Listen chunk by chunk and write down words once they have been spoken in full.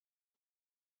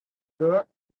Good.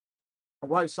 All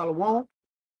right, Shalom.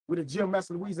 With the GMS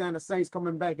Louisiana Saints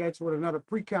coming back at you with another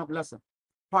pre-camp lesson.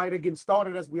 Prior to getting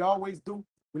started, as we always do,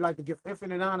 we like to give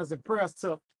infinite honors and prayers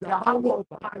to Double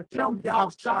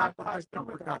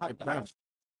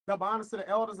honors to the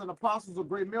elders and apostles of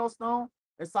Great Millstone,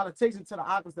 and salutation to the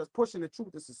authors that's pushing the truth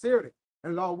and sincerity.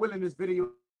 And Lord willing, this video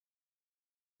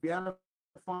be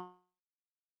edifying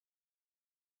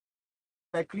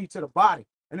that cleave to the body.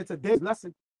 And in today's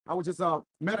lesson, I was just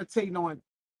meditating on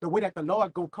the way that the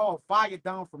Lord gonna call fire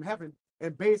down from heaven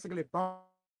and basically burn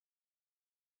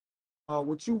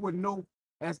what you would know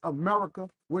as America,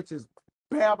 which is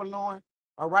Babylon,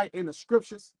 all right, in the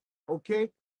scriptures, okay?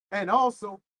 And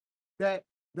also that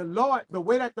the Lord, the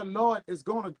way that the Lord is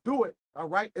gonna do it, all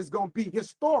right, is gonna be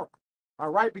historical,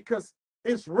 all right, because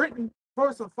it's written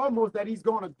first and foremost that he's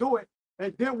gonna do it,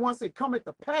 and then once it come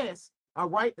to pass, all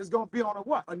right, it's gonna be on a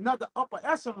what? Another upper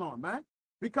echelon, man.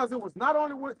 Because it was not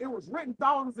only what it was written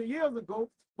thousands of years ago,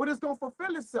 but it's gonna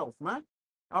fulfill itself, man.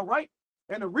 All right.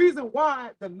 And the reason why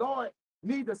the Lord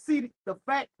need to see the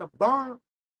fact to burn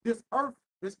this earth,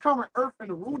 this current earth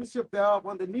and the rulership thereof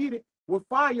underneath it with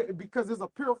fire, because it's a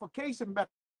purification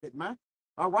method, man.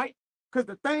 All right. Because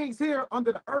the things here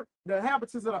under the earth, the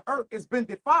inhabitants of the earth, has been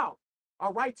defiled.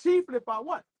 All right. Chiefly by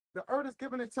what? The earth is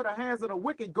given into the hands of the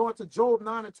wicked, going to Job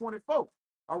 9:24.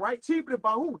 All right. Chiefly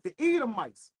by who? The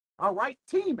Edomites. All right,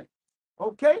 teaming.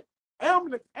 Okay,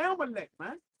 Amalek,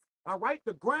 man. All right,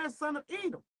 the grandson of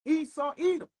Edom, Esau,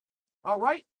 Edom. All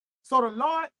right. So the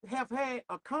Lord have had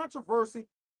a controversy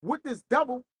with this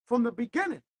devil from the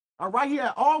beginning. All right, he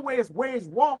had always waged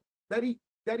war that he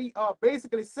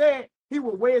basically said he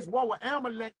would wage war with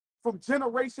Amalek from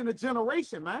generation to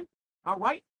generation, man. All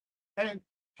right, and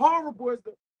horrible is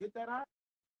the get that out.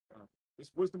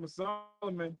 It's Wisdom of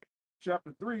Solomon,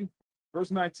 chapter 3, verse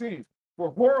 19. For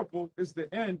horrible is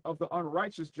the end of the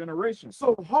unrighteous generation.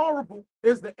 So horrible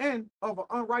is the end of an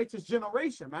unrighteous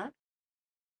generation, man.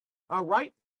 All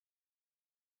right.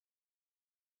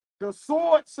 The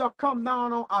sword shall come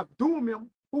down on Abdumim,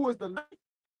 who is the light.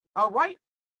 All right.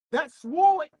 That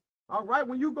sword, all right,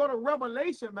 when you go to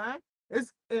Revelation, man,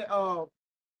 it's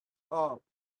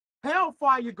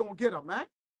hellfire you're gonna get them, man.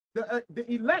 The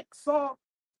elect saw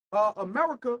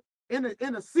America in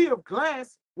a sea of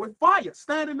glass with fire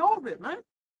standing over it, man.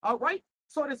 All right.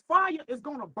 So this fire is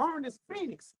gonna burn this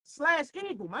phoenix /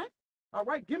 eagle, man. All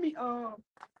right. Give me yeah,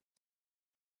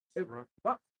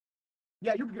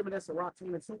 you can give me that Sirach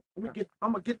 22.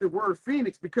 I'm gonna get the word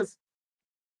phoenix because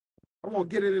I want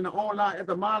to get it in the online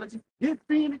etymology. Get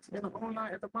phoenix in the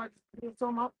online etymology. You know what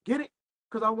I'm talking about? Get it?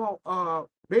 Because I want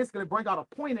basically bring out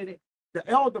a point in it. The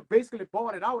elder basically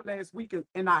bought it out last week,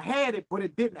 and I had it, but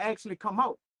it didn't actually come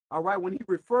out. All right, when he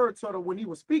referred to it, when he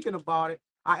was speaking about it,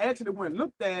 I actually went and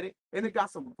looked at it, and it got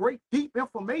some great deep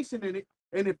information in it,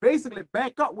 and it basically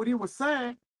back up what he was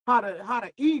saying, how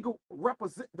the eagle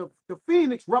represent the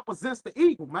phoenix represents the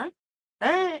eagle, man.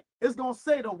 And it's gonna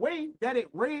say the way that it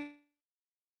raised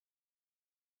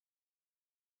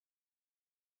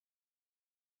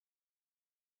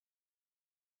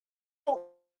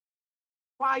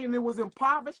fire and it was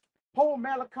impoverished. Whole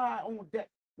Malachi on deck.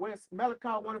 Where's Malachi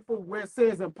 1:4, where it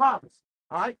says impoverished.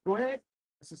 All right, go ahead.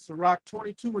 This is Sirach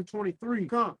 22 and 23.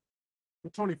 Come.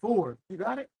 24. You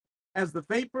got it? As the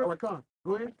vapor, All right, come.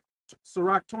 Go ahead.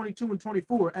 Sirach 22 and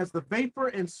 24. As the vapor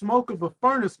and smoke of a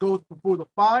furnace goes before the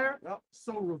fire,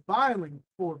 so reviling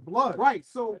for blood. Right.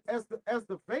 So as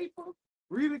the vapor,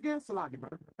 read again, Salaki.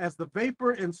 As the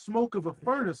vapor and smoke of a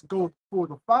furnace go before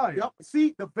the fire. Yep.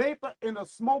 See, the vapor and the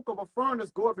smoke of a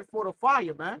furnace go before the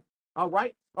fire, man. All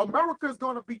right. America is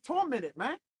going to be tormented,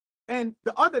 man. And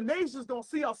the other nations gonna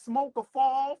see a smoke or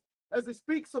fall as it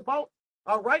speaks about.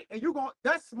 All right. And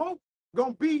that smoke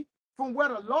gonna be from where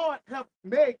the Lord have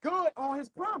made good on his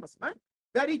promise, man.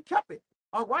 That he kept it.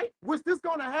 All right. Which this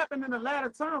gonna happen in the latter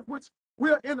times, which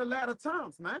we're in the latter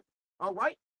times, man. All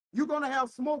right. You're going to have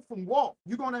smoke from walk.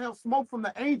 You're going to have smoke from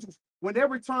the angels when they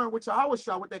return with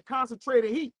Yahushua with that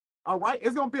concentrated heat. All right.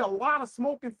 It's going to be a lot of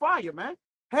smoke and fire, man.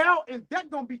 Hell and death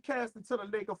going to be cast into the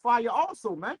lake of fire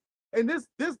also, man. And this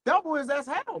devil is as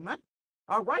hell, man.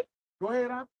 All right. Go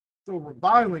ahead, Al. So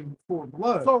reviling before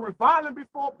blood. So reviling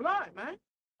before blood, man.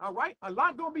 All right. A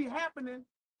lot going to be happening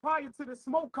prior to the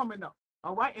smoke coming up.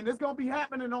 All right. And it's going to be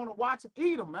happening on the watch of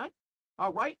Edom, man.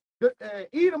 All right.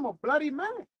 Edom a bloody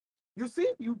man. You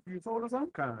see, you told us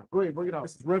something? Kind of. Go ahead, bring it out.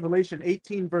 This is Revelation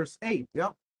 18, verse 8.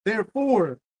 Yep.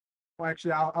 Therefore, well,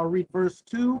 actually, I'll read verse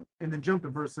 2 and then jump to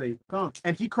verse 8. Come.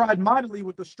 And he cried mightily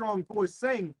with a strong voice,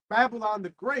 saying, Babylon the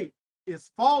Great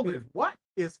is fallen. What?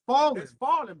 Is fallen. It's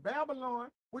fallen. Babylon,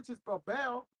 which is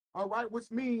Babel, all right,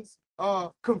 which means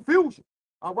confusion.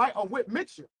 all right, or with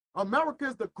mixture. America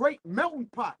is the great melting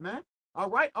pot, man. All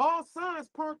right, all signs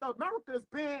point to America as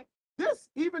being this,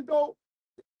 even though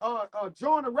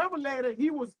John the Revelator, he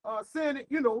was saying it,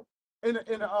 you know, in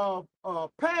a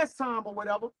past time or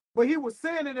whatever, but he was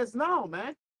saying it as now,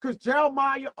 man, because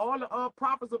Jeremiah, all the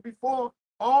prophets of before,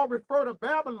 all refer to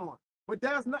Babylon, but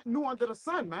there's nothing new under the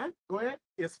sun, man. Go ahead.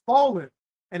 Is fallen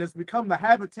and has become the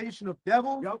habitation of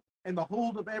devils Yep. and the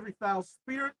hold of every foul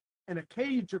spirit and a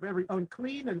cage of every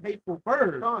unclean and hateful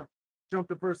bird. Jump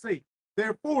to verse 8.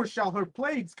 Therefore shall her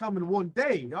plagues come in one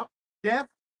day, Yep. death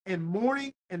and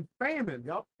mourning and famine,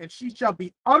 Yep. and she shall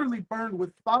be utterly burned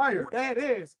with fire. That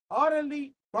is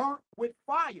utterly burnt with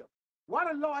fire.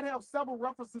 Why the Lord have several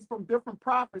references from different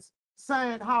prophets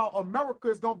saying how America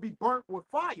is going to be burnt with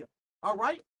fire? All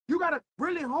right, you got to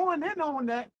really hone in on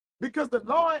that, because the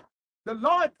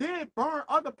Lord did burn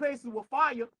other places with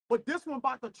fire, but this one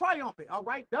about to triumph it. All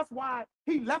right, that's why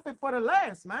He left it for the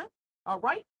last, man. All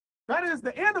right, that is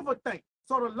the end of a thing.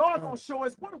 So the Lord gonna show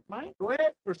His work, man. Go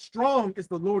ahead. For strong is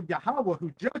the Lord Yahweh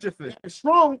who judgeth it. And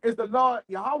strong is the Lord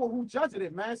Yahweh who judgeth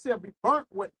it, man. It shall be burnt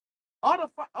with utter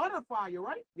fire,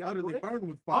 right? Yeah, Utterly burned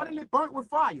with fire. utterly burnt with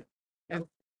fire.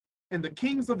 And the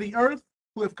kings of the earth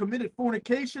who have committed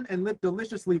fornication and lived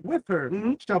deliciously with her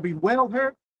Mhm. shall bewail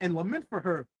her and lament for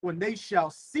her when they shall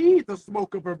see the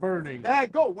smoke of her burning. There you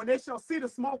go. When they shall see the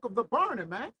smoke of the burning,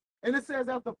 man. And it says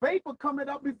as the vapor coming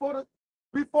up before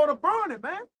the burning,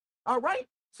 man. All right.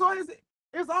 So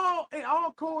it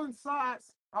all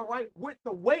coincides, all right, with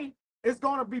the way it's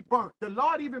gonna be burnt. The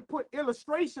Lord even put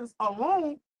illustrations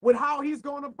along with how He's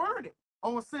gonna burn it.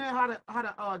 On saying how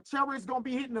the cherries gonna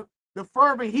be hitting the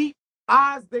fervent heat.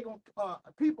 Eyes,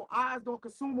 people eyes gonna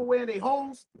consume away in their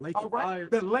holes. Lake All of right, fire.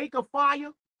 the lake of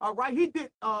fire. All right, He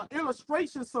did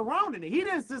illustrations surrounding it. He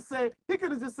didn't just say, He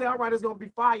could have just said, all right, it's gonna be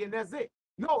fire and that's it.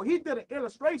 No, He did an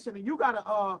illustration, and you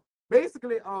gotta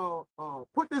basically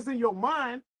put this in your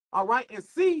mind, all right, and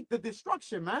see the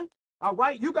destruction, man. All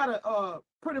right, you gotta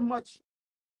pretty much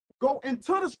go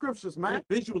into the scriptures, man.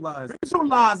 Visualize.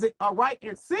 Visualize it, all right,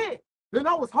 and see it. Then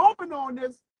I was hoping on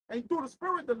this, and through the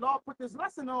Spirit, the Lord put this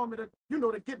lesson on me to,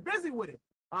 to get busy with it.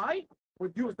 All right,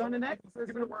 when you was done in that, give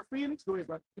me the word Phoenix. Go ahead,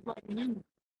 bro. It's like when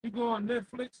you go on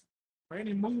Netflix or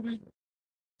any movie,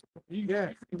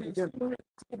 Yeah.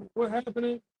 what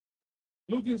happening?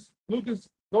 Lucas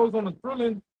goes on a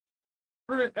thrilling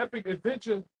epic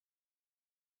adventure.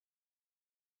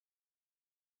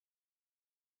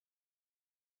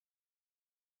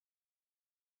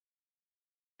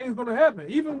 Things gonna happen.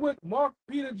 Even with Mark,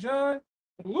 Peter, John,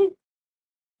 and Luke,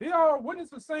 they all witness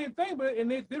the same thing, but in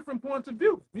their different points of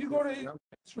view. You go to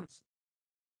Extras.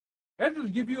 That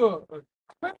just give you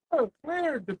a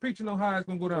clear depiction on how it's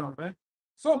gonna go down, man.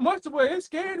 So much of it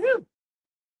scared him,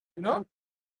 you know.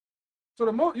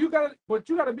 So you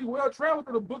gotta be well traveled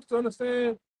through the books to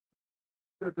understand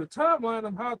the timeline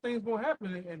of how things gonna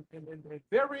happen, and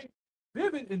very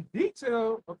vivid in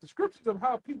detail of the scriptures of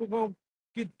how people gonna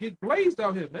get blazed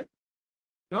out here, man.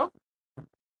 You know,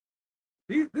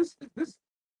 the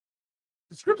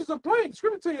scriptures are plain. The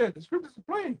scriptures tell you that. The scriptures are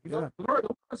plain. You know, the Lord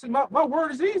said, my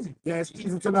word is easy. Yeah, it's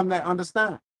easy to them that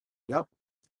understand. Yep.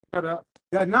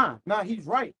 Yeah, nah, he's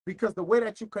right. Because the way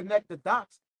that you connect the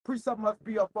dots, precept must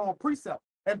be upon precept.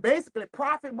 And basically,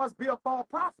 prophet must be upon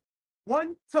prophet.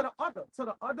 One to the other, to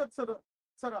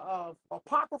the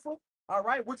apocryphal, all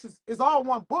right, which is all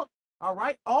one book, all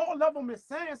right. All of them is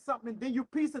saying something, and then you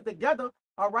piece it together,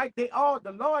 all right. The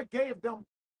Lord gave them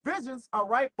visions, all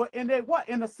right, but in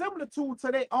a similitude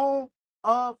to their own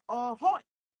heart,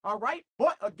 all right.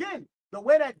 But again, the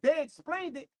way that they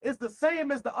explained it is the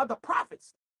same as the other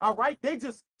prophets, all right. They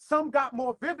just, some got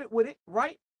more vivid with it,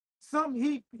 right? Some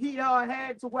he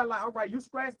had to where, like, all right, you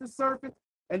scratch the surface,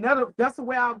 and that's the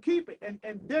way I'll keep it. And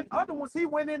then other ones he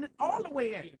went in all the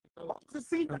way in. To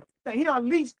see that he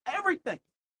unleashed everything.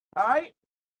 All right.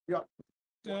 Yeah,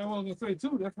 I was gonna say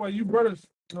too. That's why you brothers,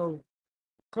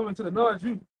 coming to the knowledge.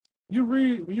 When you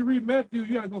read Matthew,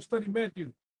 you gotta go study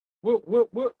Matthew.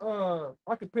 What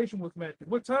occupation was Matthew?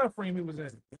 What time frame he was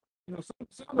in?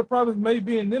 Some of the prophets may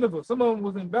be in Nineveh. Some of them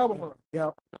was in Babylon.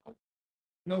 Yeah.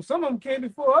 Some of them came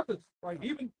before others. Like,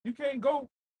 even you can't go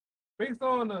based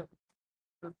on the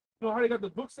how they got the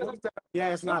book set up.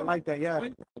 Yeah, it's not like that. Yeah.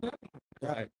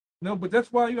 Right. No, but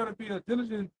that's why you got to be a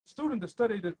diligent student to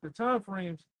study the time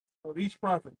frames of each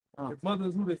prophet. Their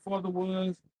mothers, who their father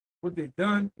was, what they've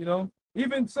done.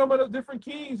 Even some of the different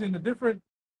kings and the different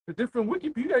wiki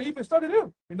people. You got to even study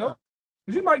them. Because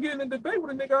you might get in a debate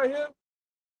with a nigga out here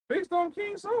based on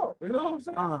King Saul. You know what I'm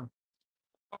saying? A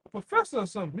professor or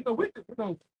something.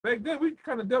 Back then we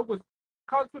kind of dealt with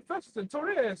college professors and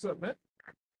tore their ass up, man.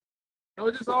 No,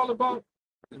 it's just all about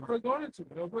what we're going into.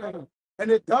 You know, go ahead. And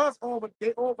they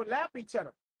overlap each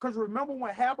other. Because remember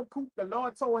when Habakkuk, the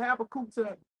Lord told Habakkuk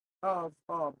to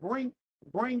bring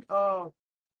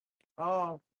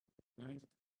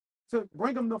to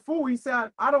bring him the food. He said,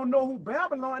 I don't know who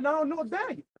Babylon, and I don't know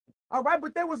Daniel. All right,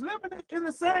 but they was living in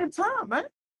the same time, man.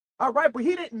 All right, but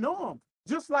he didn't know him.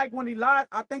 Just like when Elijah,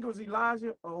 I think it was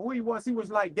Elijah, or who he was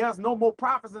like, there's no more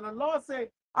prophets. And the Lord said,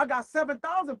 I got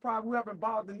 7,000 prophets who haven't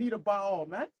bowed the knee to Baal,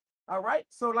 man. All right,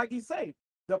 so like he said,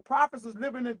 the prophets was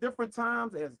living in different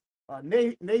times. As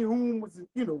Nahum was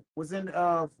in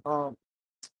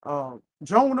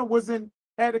Jonah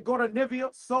had to go to Nineveh.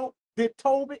 So did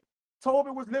Tobit.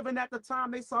 Tobit was living at the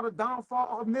time they saw the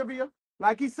downfall of Nineveh,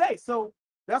 like he said. So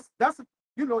that's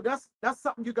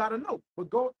something you gotta know. But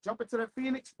go jump into that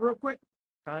Phoenix real quick.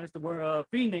 It's the word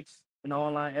Phoenix in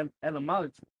online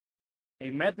etymology.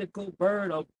 A mythical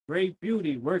bird of great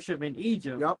beauty, worshipped in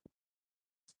Egypt. Yep.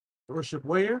 Worship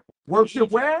where? Worship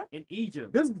Egypt. where? In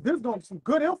Egypt. This gonna some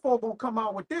good info gonna come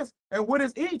out with this. And what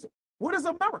is Egypt? What is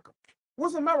America?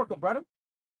 What's America, brother?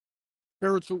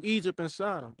 Spiritual Egypt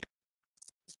inside him.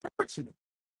 Spiritually,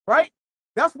 right?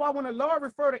 That's why when the Lord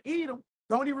refer to Edom,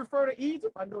 don't he refer to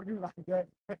Egypt? I know you like that.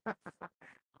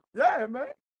 Yeah, man.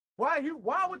 Why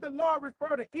would the Lord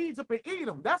refer to Egypt and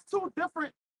Edom? That's two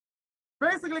different,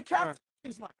 basically capitals.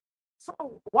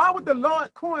 So why would the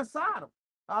Lord coincide them?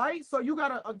 All right. So you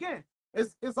gotta again,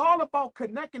 it's all about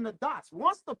connecting the dots.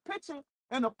 Once the picture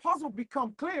and the puzzle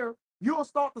become clear, you'll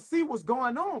start to see what's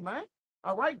going on, man.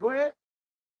 All right, go ahead.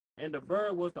 And the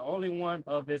bird was the only one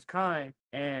of its kind,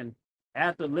 and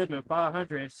after living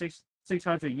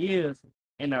 600 years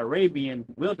in the Arabian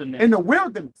wilderness. In the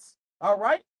wilderness. All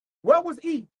right. Where was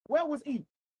Eve? Where was Eve?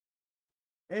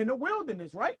 In the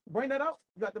wilderness, right? Bring that up.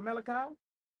 You got the Malachi?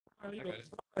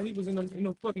 He was in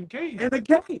the fucking cave. In the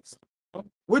caves.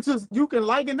 Which is, you can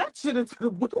liken that shit into the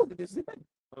wilderness.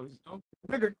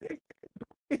 Nigga.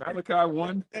 Malachi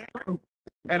 1.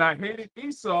 And I hated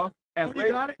Esau. And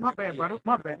You got it? My bad, brother.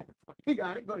 My bad. He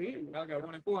got it. Go ahead. Malachi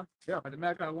 1 and 4. Yeah. But the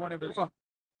Malachi 1 and 4.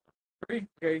 3.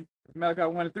 Okay. Malachi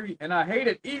 1 and 3. And I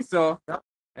hated Esau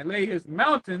and laid his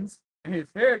mountains and his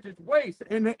heritage waste.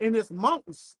 In his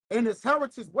mountains, in his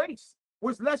heritage waste,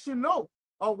 which lets you know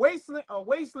a wasteland,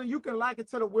 you can liken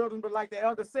to the wilderness, but like the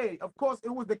elder said, of course, it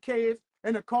was the caves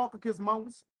and the Caucasus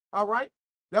Mountains. All right.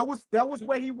 That was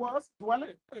where he was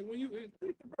dwelling. Hey, when you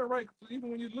right,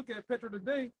 even when you look at Petra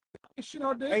today, ain't shit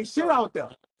out there. Ain't shit out there.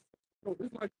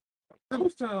 It's like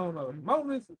ghost town,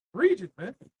 mountainous region,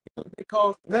 man. They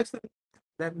call next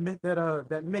that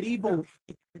medieval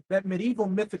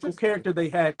mythical character they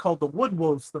had called the Wood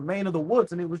Wolves, the Man of the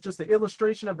Woods, and it was just an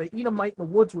illustration of the Edomite in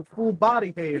the woods with full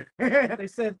body hair. They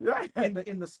said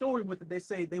in the story with it, they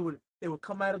say they would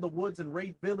come out of the woods and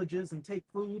raid villages and take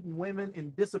food and women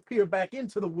and disappear back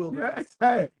into the wilderness.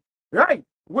 Yes. Right.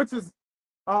 Which is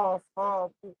that's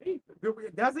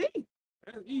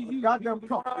Eve. Goddamn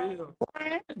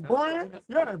Brian.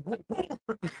 Yeah.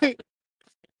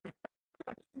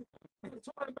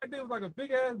 Back there was like a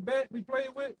big ass bat we played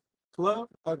with. Club.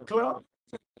 A club.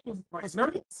 It was like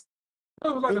Nerf. It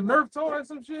was like a Nerf toy or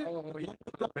some shit.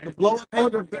 The blow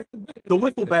the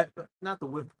wiffle bat, not the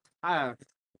wiffle.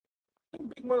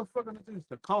 Big motherfucker,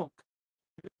 The conch.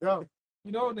 Yeah.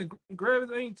 you know, and then grab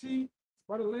his auntie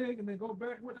by the leg and then go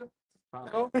back with her.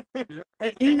 You know?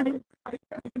 And Eve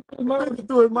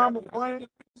through his mama Brian.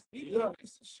 Yeah.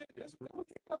 Shit, that's what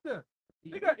up there.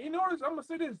 They got, you know, I'm gonna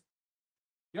say this.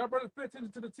 Y'all brothers pay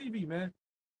attention to the TV, man.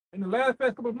 In the last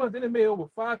couple of months, they done made over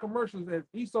 5 commercials that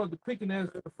Esau depicting as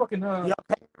the fucking All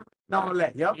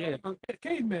that. Yep. yeah,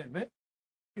 caveman, man.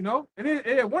 You know, and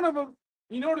then one of them,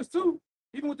 you notice too,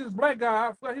 even with this black guy,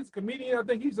 I forgot he's a comedian. I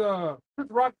think he's Chris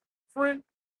Rock friend.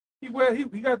 He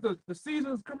got the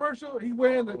Seasons commercial. He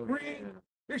wearing the green.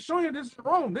 They showing you this is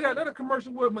wrong. They got another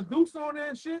commercial with Medusa on there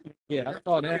and shit. Yeah, I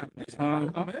saw that.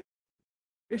 Man.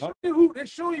 They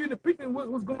showing you depicting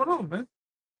what's going on, man.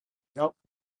 Yep.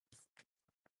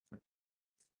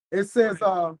 It says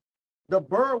the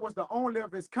bird was the only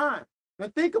of his kind. Now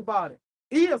think about it.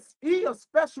 He is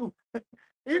special.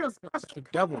 He is special.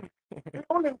 Devil. It's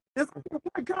one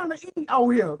kind of eat out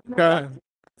here.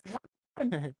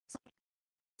 Attention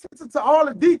to all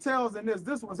the details in this.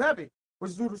 This was heavy.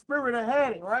 Was through the spirit that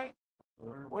had it, right?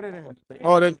 What is it?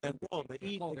 Oh, that The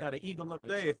eagle got an eagle up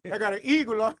there. I got an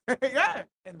eagle on. Yeah.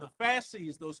 And the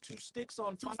fasces, those 2 sticks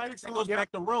on fire, sticks that on- goes yeah.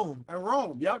 back to Rome. And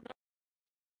Rome. Yep.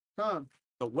 Come.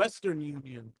 The Western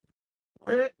Union.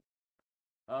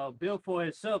 Built for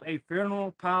itself a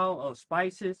funeral pile of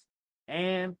spices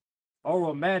and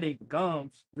aromatic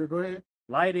gums, You go ahead.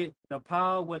 lighted the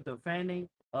pile with the fanning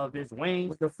of his wings,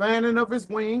 with the fanning of his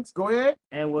wings. Go ahead.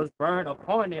 and was burned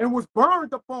upon it, And was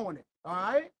burned upon it. All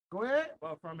right. Go ahead.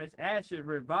 but from his ashes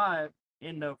revived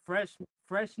in the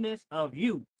freshness of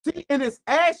youth. See, in his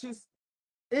ashes,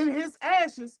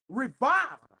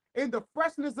 revived in the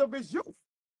freshness of his youth.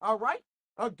 All right.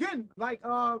 Again, like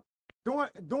during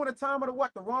the time of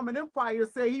the Roman Empire,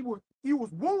 say he was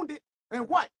wounded and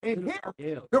what? In him,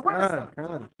 Yeah. the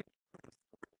Renaissance.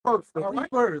 First, all right?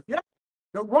 Rebirth. Yeah.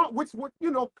 Which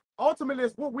ultimately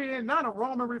is what we're in now, the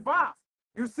Roman revival.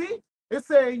 You see, it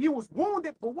says he was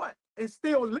wounded, but what? And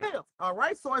still lived. All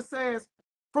right. So it says,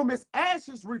 from his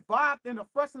ashes revived in the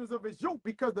freshness of his youth,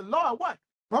 because the Lord what?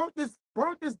 Burnt this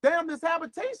damn this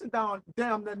habitation down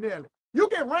there nearly. You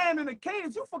get ran in the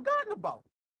cage, you forgotten about.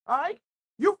 All right.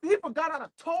 He forgot how to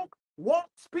talk, walk,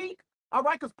 speak. All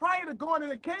right, because prior to going in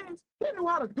the cage, he knew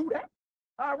how to do that.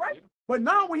 All right. But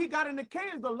now when he got in the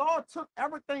cage, the Lord took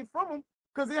everything from him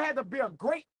because it had to be a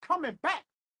great coming back.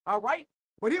 All right.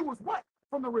 But he was what?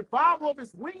 From the revival of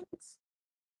his wings,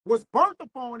 was burnt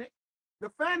upon it, the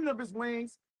fanning of his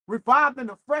wings, revived in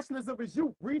the freshness of his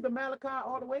youth. Read the Malachi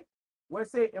all the way. Where it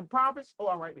say impoverished. Oh,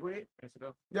 all right, go ahead.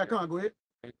 Yeah, come on, go ahead.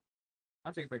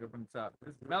 I'll take it back up from the top.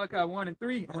 This is Malachi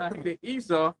 1:3. And I hated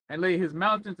Esau and laid his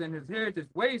mountains and his heritage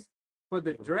waste for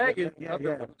the dragon. Yeah.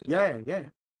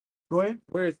 Go ahead.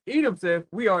 Whereas Edom said,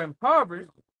 we are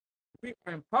impoverished. We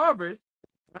are impoverished.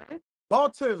 Right?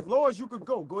 Lord to as low as you could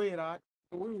go. Go ahead, all right.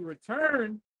 We will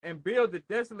return and build the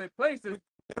desolate places.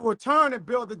 They will turn and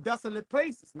build the desolate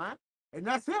places, man. And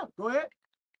that's him. Go ahead.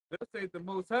 Thus says the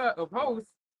Most High of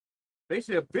hosts, they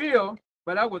shall build,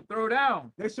 but I will throw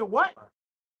down. They should what?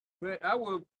 But I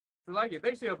will, like it,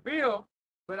 they shall build,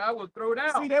 but I will throw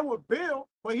down. See, they would build,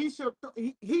 but he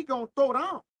gonna throw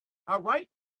down. All right.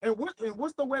 And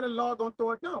what's the way the Lord gonna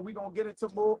throw it down? We gonna get into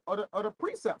more other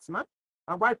precepts, man.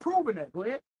 All right, proving that. Go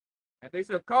ahead. And they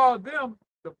shall call them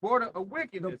the border of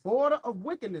wickedness. The border of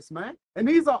wickedness, man. And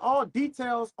these are all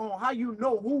details on how you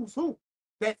know who's who.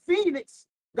 That Phoenix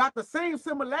got the same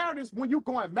similarities when you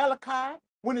go in Malachi,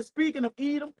 when it's speaking of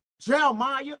Edom,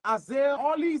 Jeremiah, Isaiah,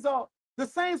 all these are the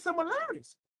same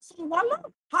similarities. So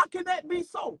how can that be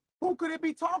so? Who could it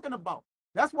be talking about?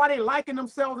 That's why they liken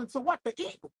themselves into what? The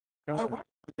eagle. All right.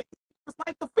 It's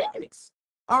like the Phoenix.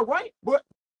 All right. But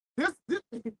this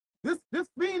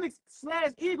Phoenix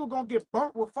 / eagle gonna get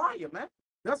burnt with fire, man.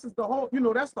 That's just the whole,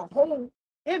 that's the whole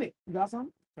in it. You got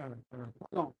something?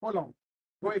 Hold on.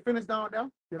 Go ahead, finish down there.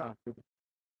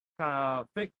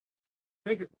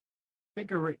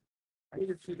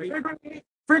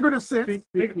 Figurative sense.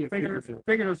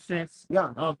 Figurative sense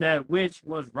Yeah. of that which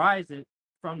was rising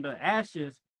from the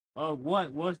ashes of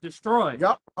what was destroyed.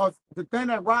 Yep. The thing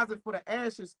that rises for the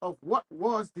ashes of what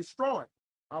was destroyed.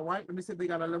 All right. Let me see if they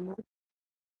got a little more.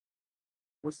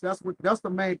 That's the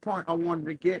main point I wanted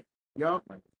to get. Yep.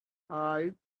 All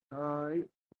right.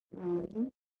 Mm-hmm.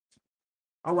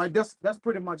 All right. That's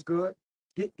pretty much good.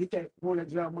 Get that point of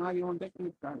Jeremiah on deck.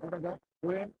 This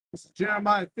is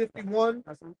Jeremiah 51.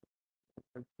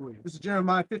 This is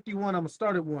Jeremiah 51. I'm going to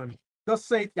start at 1. Thus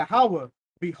saith Yahweh,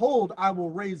 behold, I will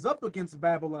raise up against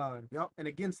Babylon, and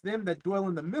against them that dwell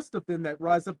in the midst of them that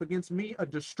rise up against me a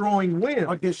destroying wind.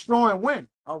 A destroying wind.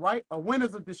 All right. A wind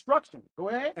is a destruction. Go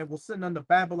ahead. And will send unto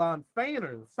Babylon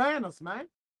fanners. Fanners, man.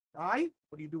 All right.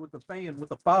 What do you do with the fan? With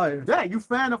the fire? Yeah, you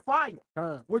fan a fire.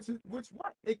 Which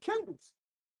what? It kindles.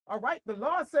 All right. The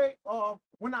Lord say,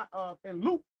 when I in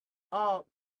Luke,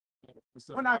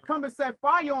 when I come and set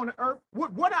fire on the earth,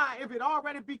 would I if it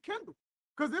already be kindled?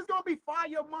 Because there's gonna be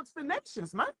fire amongst the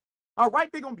nations, man. All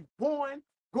right, they're gonna be going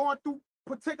through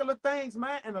particular things,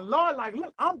 man. And the Lord, like,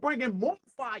 look, I'm bringing more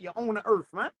fire on the earth,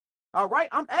 man. All right,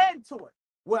 I'm adding to it.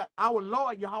 Well, our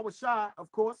Lord Yahweh Shai,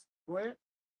 of course. Go ahead.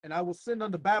 And I will send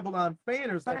unto Babylon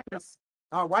fanners.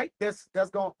 All right, that's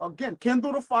going to, again,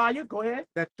 kindle the fire. Go ahead.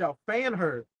 That shall fan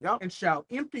her, and shall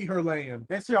empty her land.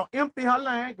 They shall empty her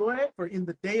land. Go ahead. For in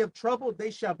the day of trouble, they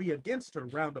shall be against her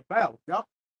round about. Yep.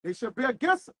 They shall be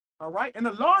against her. All right. And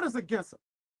the Lord is against her.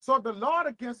 So the Lord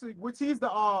against her, which he's the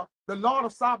Lord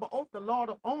of Sabaoth, the Lord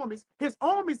of armies, his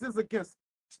armies is against her.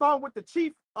 Starting with the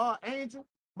chief angel,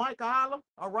 Michael.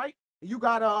 All right. You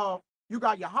got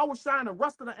Yahweh Shai and the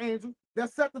rest of the angels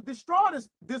that's set to destroy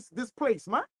this place,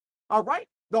 man. All right.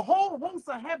 The whole host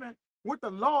of heaven with the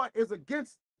Lord is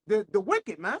against the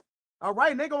wicked, man. All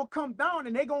right. And they're going to come down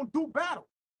and they're going to do battle.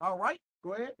 All right.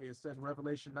 Go ahead. It said in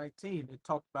Revelation 19, it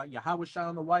talked about Yahweh Shai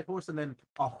on the white horse and then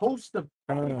a host of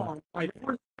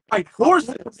white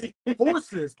horses,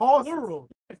 plural.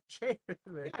 Yeah,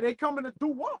 they coming to do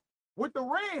what? With the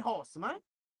red horse, man.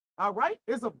 All right.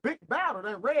 It's a big battle.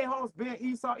 That red horse being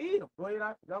Esau Edom. Go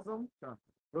ahead. Got something?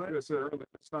 Like I said earlier,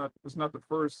 it's not the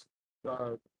first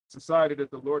society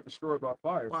that the Lord destroyed by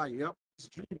fire. Why? Yep.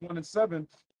 Jude 1 and 7,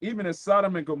 even as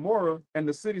Sodom and Gomorrah and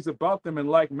the cities about them in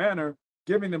like manner,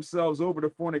 giving themselves over to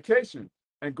fornication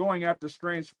and going after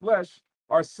strange flesh,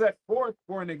 are set forth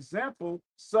for an example,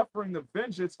 suffering the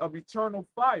vengeance of eternal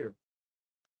fire.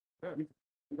 Yeah, you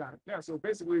got it. Yeah, so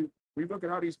basically, we look at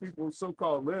how these people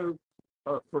so-called live,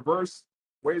 perverse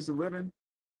ways of living.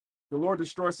 The Lord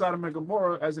destroyed Sodom and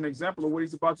Gomorrah as an example of what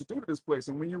he's about to do to this place.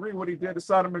 And when you read what he did to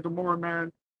Sodom and Gomorrah,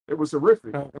 man, it was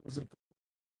horrific. It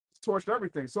torched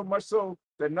everything, so much so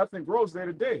that nothing grows day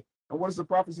to day. And what does the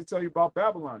prophecy tell you about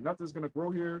Babylon? Nothing's going to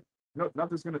grow here. No,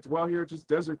 nothing's going to dwell here, just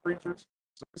desert creatures.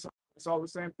 So it's all the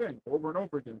same thing over and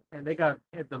over again. And they got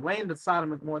at the land of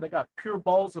Sodom and Gomorrah, they got pure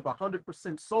balls of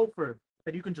 100% sulfur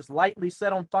that you can just lightly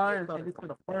set on fire and it's going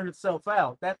to burn itself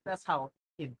out. That's how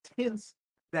intense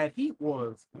that heat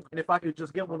was. And if I could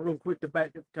just get one real quick to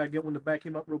back, can I get one to back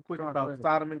him up real quick about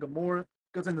Sodom and Gomorrah?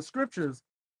 Because in the scriptures,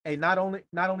 not only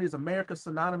is America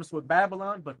synonymous with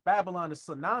Babylon, but Babylon is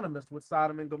synonymous with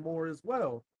Sodom and Gomorrah as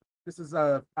well. This is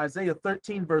Isaiah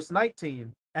 13, verse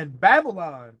 19. And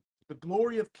Babylon, the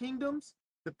glory of kingdoms,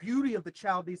 the beauty of the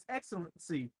Chaldees'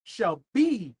 excellency, shall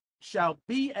be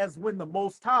as when the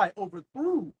Most High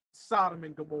overthrew Sodom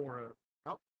and Gomorrah.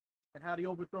 Oh. And how do you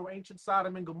overthrow ancient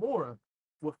Sodom and Gomorrah?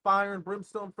 With fire and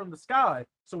brimstone from the sky.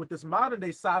 So with this modern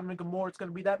day Sodom and Gomorrah, it's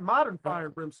going to be that modern fire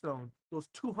and brimstone, those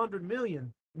 200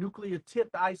 million nuclear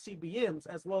tipped ICBMs,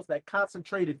 as well as that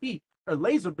concentrated heat or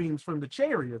laser beams from the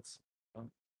chariots. And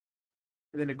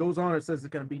then it goes on, it says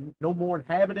it's going to be no more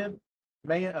inhabited.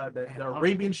 Man, the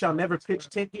Arabians shall never pitch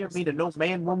tent here, meaning no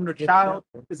man, woman, or child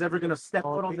is ever going to step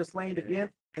foot on this land again.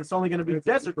 And it's only going to be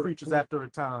desert creatures after a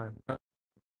time.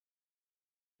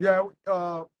 Yeah,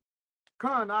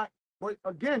 but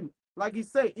again, like he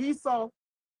said, Esau,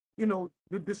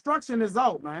 the destruction is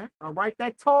out, man. All right,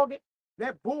 that target,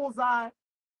 that bullseye,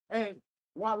 and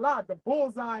voila, the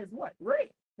bullseye is what?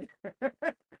 Red.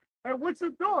 And what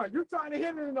you doing? You trying to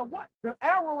hit it in the what? The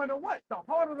arrow in the what? The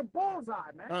heart of the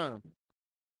bullseye, man.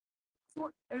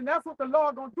 And that's what the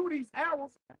Lord gonna do. These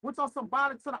arrows, which are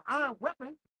symbolic to the iron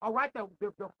weapon. All right, the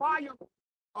fire,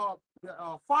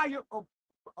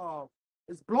 fire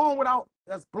is blown without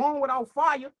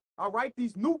fire. All right,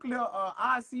 these nuclear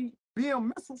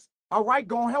ICBM missiles. All right,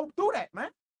 gonna help do that, man.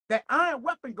 That iron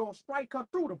weapon gonna strike her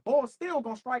through. The ball still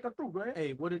gonna strike her through, man.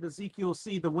 Hey, what did Ezekiel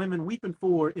see the women weeping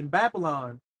for in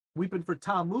Babylon? Weeping for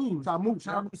Tammuz.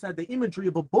 Tammuz had the imagery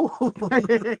of a bull. Come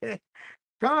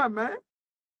on, man.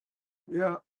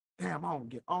 Yeah. Damn, I don't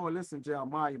get. Oh, listen,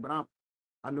 Jeremiah, but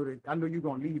I know you're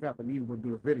gonna leave after me. We'll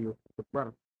do a video,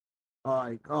 brother. All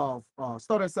right.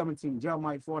 Start at 17.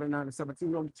 Jeremiah 49 and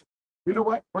 17. You know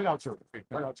what? Bring out your. You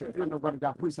know, brother,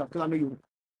 got precept because I know you.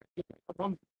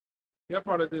 Yeah,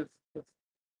 part of this.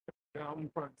 Yeah, I'm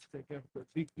probably take him because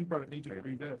he probably need you to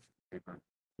read that.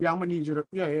 Yeah, I'm gonna need you to.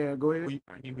 Yeah, go ahead.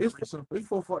 It's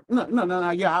 440.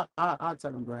 No. Yeah, I'll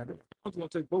tell him grab it. I was gonna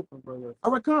take both of them, brother.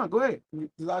 All right, come on, go ahead.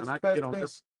 I get on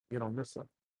this. Get on this side.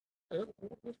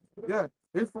 Yeah,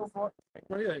 it's 440.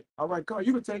 Right, All right, come on.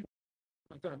 You can take.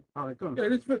 okay. All right, come on. Yeah,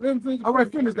 this them All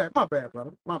right, finish that. My bad,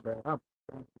 brother. My bad. I'm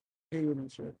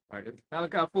and shit.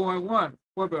 Malachi 4 and 1.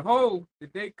 For behold, the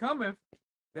day cometh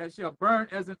that shall burn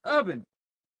as an oven,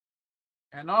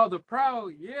 and all the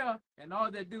proud, and all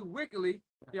that do wickedly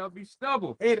shall be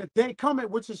stubble. Hey, the day coming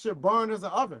which it should burn as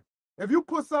an oven. If you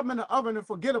put something in the oven and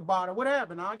forget about it, what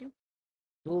happened, Ogden?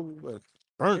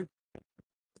 Burn.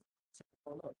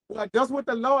 Like that's what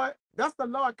the Lord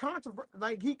controversy.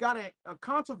 Like he got a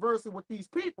controversy with these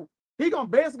people. He gonna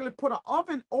basically put an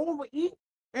oven over it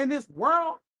in this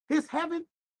world, his heaven,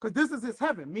 because this is his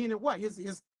heaven, meaning what?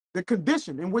 His the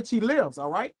condition in which he lives. All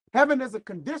right, heaven is a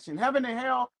condition. Heaven and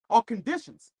hell are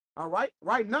conditions. All right,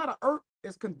 right now the earth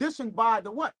is conditioned by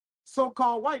the what?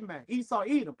 So-called white man, Esau,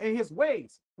 Edom, and his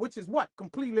ways, which is what?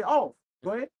 Completely off.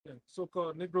 Go ahead. Yeah,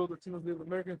 so-called Negroes, Latinos, Native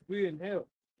Americans, we in hell.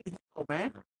 Oh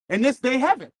man, and this they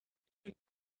heaven.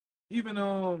 Even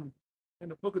in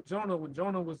the book of Jonah, when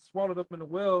Jonah was swallowed up in the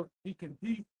well, he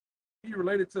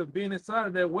related to being inside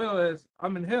of that well as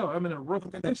I'm in hell. I'm in a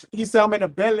rough condition. He said I'm in the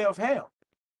belly of hell.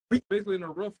 Basically in a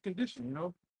rough condition, you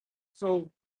know. So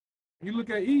you look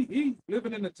at he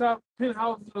living in the top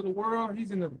penthouses of the world.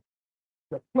 He's in the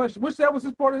flesh, which that was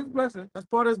his part of his blessing. That's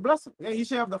part of his blessing. Yeah, he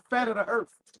should have the fat of the earth.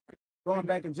 Going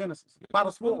back in Genesis, by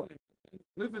the sword.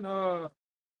 Living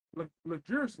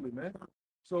luxuriously, man.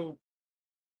 So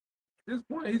at this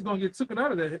point, he's gonna get taken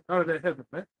out of that heaven,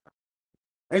 man.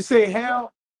 And say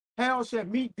hell shall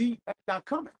meet thee at thy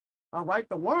coming. All right,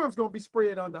 the worm's gonna be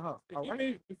spread under her. All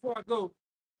right. Before I go,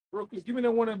 real quick, give me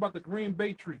that one about the Green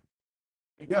Bay tree.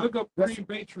 Yeah, Look up that's- Green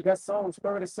Bay tree. That's Psalms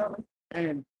 37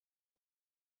 and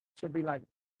should be like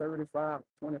 35,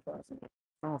 25. Something.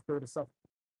 Psalms 37.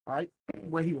 All right,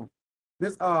 where he went.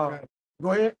 This go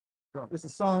ahead. This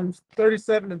is Psalms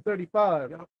 37 and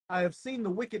 35. Yep. I have seen the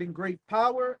wicked in great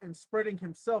power and spreading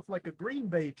himself like a green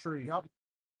bay tree. Yep.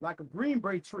 Like a green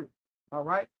bay tree. All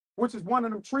right, which is one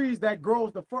of them trees that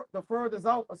grows the furthest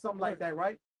out or something like that,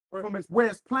 right? From its where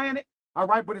it's planted. All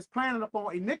right, but it's planted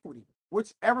upon iniquity,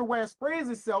 which everywhere it spreads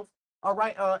itself. All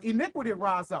right, iniquity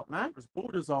rise up, man. There's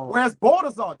borders all Whereas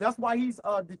borders are, that's why he's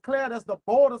declared as the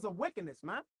borders of wickedness,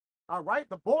 man. All right,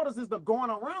 the borders is the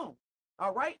going around.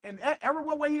 All right, and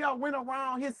everywhere where he went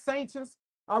around, his sanctions,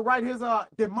 all right, his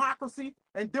democracy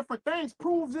and different things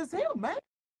proves it's him, man.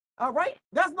 All right,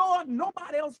 that's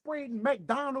nobody else spraying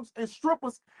McDonald's and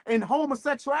strippers and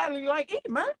homosexuality like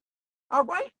him, man. All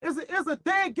right, it's a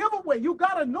dead giveaway. You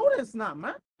gotta know this now,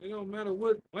 man. It don't matter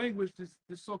what language this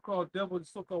so-called devil, this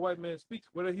so-called white man speaks,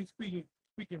 whether he's speaking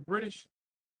British,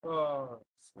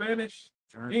 Spanish,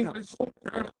 English,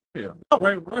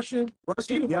 right, Russian,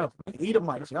 Yeah,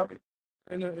 Edomites, yep.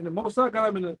 and the Most High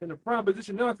got them in a prime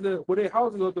position now where their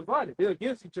houses are divided. They're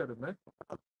against each other, man.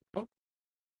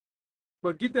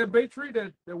 But get that bay tree,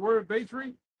 that word bay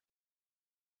tree.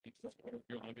 You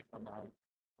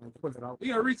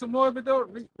gotta read some more of it though.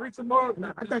 Read some more.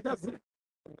 I think that's it.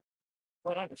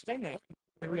 But understand that.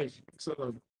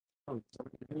 So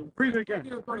Read it again.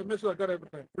 yeah, probably make sure I got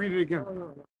everything. Read it again.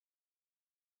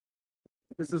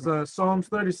 This is Psalms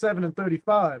 37 and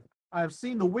 35. I have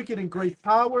seen the wicked in great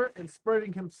power and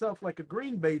spreading himself like a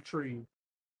green bay tree.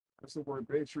 That's the word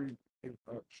bay tree.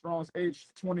 Strong's H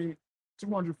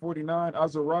 249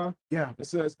 Azarah. Yeah. It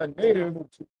says a native,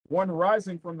 one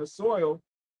rising from the soil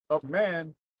of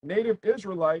man, native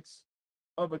Israelites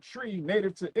of a tree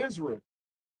native to Israel.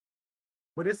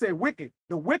 But it said wicked.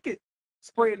 The wicked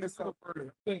spraying this up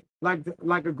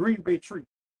like a green bay tree.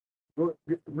 Go,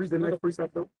 read the next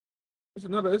precept though. It's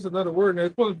another word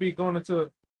that's supposed to be going into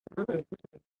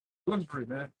Bloomsbury,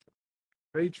 man.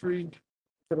 Bay tree.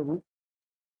 To the root.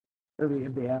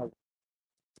 If they have.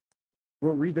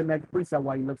 We'll read the next precept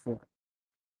while you look for it.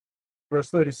 Verse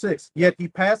 36. Yet he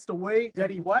passed away. That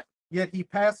he what? Yet he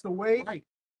passed away, Right.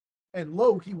 and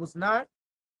lo, he was not.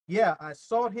 Yeah, I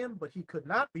sought him, but he could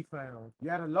not be found.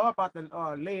 Yeah, the law about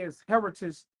to lay his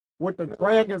heritage with the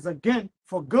dragons again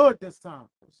for good this time.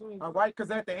 All right,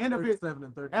 because at the end of it, 37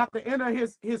 and 30. at the end of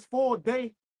his full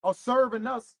day of serving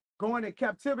us, going in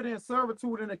captivity and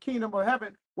servitude in the kingdom of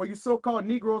heaven, where you so-called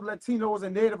Negroes, Latinos,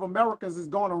 and Native Americans is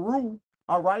going to rule.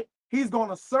 All right, he's going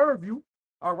to serve you.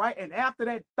 All right, and after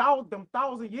that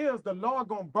thousand years, the Lord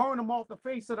gonna burn them off the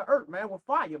face of the earth, man, with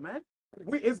fire, man.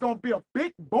 It's gonna be a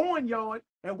big barnyard,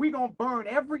 and we gonna burn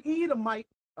every Edomite.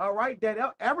 All right,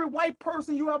 that every white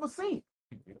person you ever seen.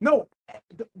 No,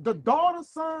 the daughters,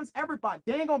 sons, everybody,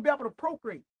 they ain't gonna be able to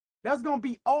procreate. That's gonna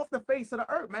be off the face of the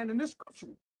earth, man. In this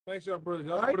scripture, Thanks, y'all, brothers.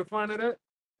 Y'all All know right. where to find it at?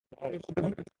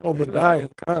 Obadiah.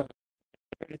 I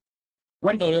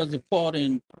know there's a part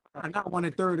in, I got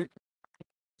 1:30.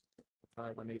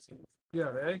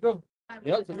 Yeah, there you go.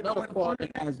 there's another part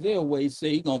in Isaiah where he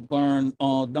say he gonna burn,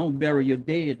 don't bury your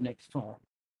dead next time.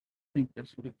 I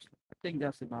think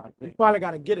that's about You it. probably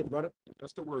gotta get it, brother.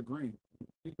 That's the word green.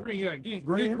 Green, yeah, green.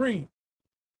 Green? Green.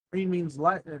 Green means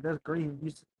life. That's green.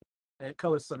 That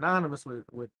color is synonymous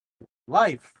with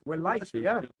life. With life,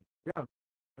 yeah,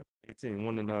 18,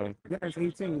 1 and 9. yeah, it's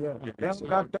 18, yeah. Yeah, That's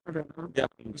what I've done. Huh? Yeah,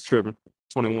 it's tripping.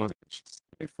 21.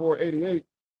 488.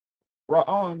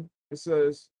 Ra'an, it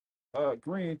says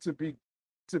green to be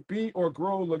or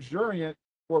grow luxuriant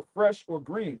or fresh or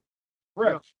green.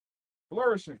 Fresh.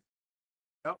 Flourishing.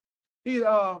 He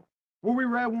what we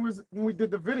read when we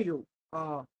did the video,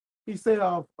 he said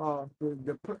the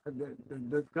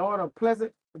daughter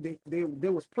pleasant, they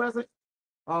was pleasant,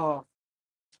 the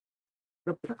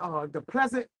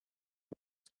pleasant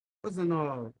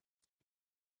wasn't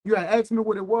you had asked me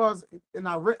what it was, and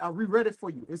I reread it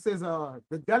for you. It says the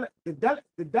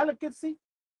delicacy,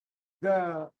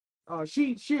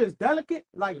 she is delicate,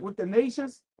 like with the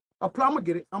nations. I'm gonna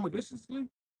get it. I'm gonna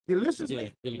deliciously. Yeah,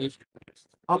 delicious.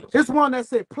 It's one that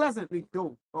said pleasantly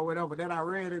do or whatever that I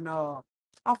read in I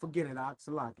forget it.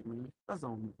 Salaki, man. That's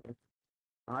on me. Man.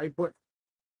 All right, but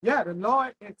yeah, the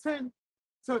Lord intend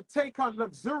to take her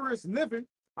luxurious living.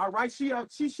 All right, she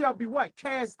shall be what?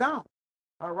 Cast down.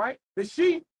 All right, the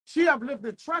she have lived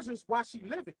in treasures while she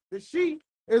living. The she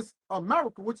is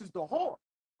America, which is the whore.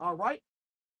 All right,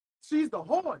 she's the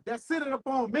whore that's sitting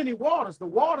upon many waters. The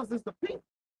waters is the people.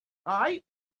 All right,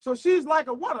 so she's like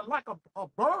a what? Like a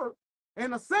bird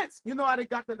in a sense. You know how they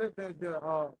got the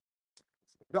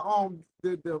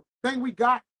thing we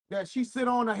got that she sit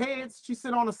on the heads, she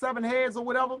sit on the 7 heads or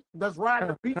whatever, that's riding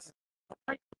the beast.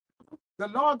 Right? The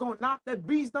Lord gonna knock that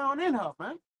beast down in her,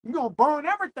 man. You're gonna burn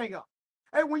everything up.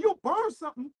 And when you burn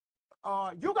something,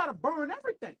 you gotta burn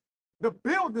everything. The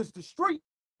buildings, the street,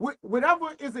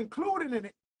 whatever is included in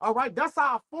it. All right, that's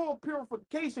how full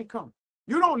purification comes.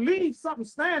 You don't leave something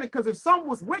standing, because if something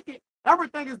was wicked,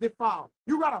 everything is defiled.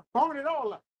 You gotta burn it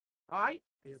all up. All right.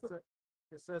 It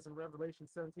says in Revelation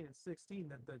 17 and 16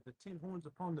 that the 10 horns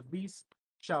upon the beast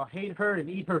shall hate her and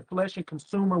eat her flesh and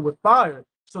consume her with fire.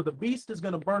 So the beast is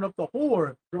going to burn up the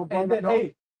whore,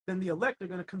 and then the elect are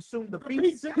going to consume the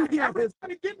beast.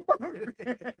 Everybody getting burned.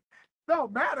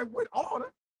 Don't matter with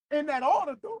order. In that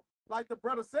order, though, like the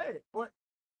brother said. But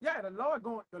yeah, the Lord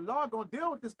gonna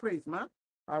deal with this place, man.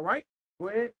 All right, go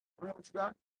ahead. What you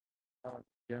got?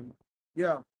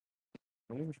 Yeah.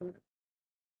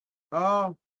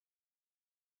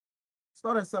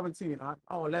 Start at 17.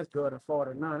 Oh, that's good at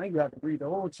 49. They got to read the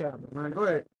whole chapter, man. Go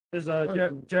ahead. This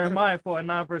is Jeremiah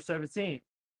 49, verse 17.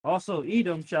 Also,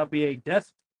 Edom shall be a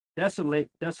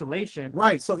desolation.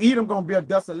 Right. So Edom gonna be a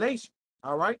desolation.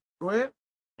 All right. Go ahead.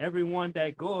 Everyone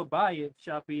that goeth by it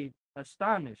shall be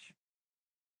astonished,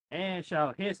 and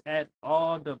shall hiss at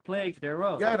all the plagues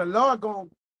thereof. Yeah, the Lord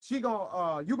you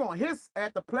gonna hiss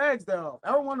at the plagues thereof.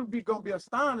 Everyone will be gonna be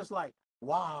astonished, like,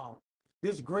 wow,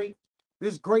 this great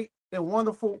and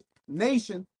wonderful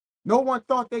nation. No one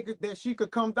thought that she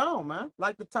could come down, man.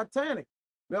 Like the Titanic.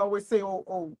 They always say,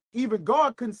 oh, even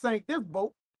God couldn't sink this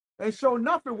boat. And sure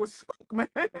enough, it was sunk,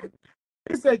 man.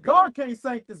 He said, God can't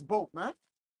sink this boat, man.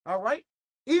 All right.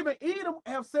 Even Edom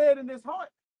have said in his heart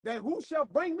that who shall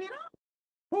bring me down?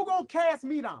 Who gonna cast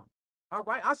me down? All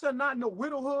right. I shall not know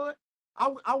widowhood.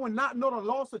 I will not know the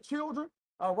loss of children.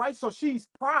 All right. So she's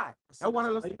pride. I want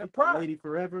to listen to pride. Lady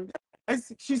forever. And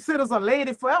she sit as a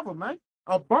lady forever, man.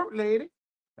 A burnt lady.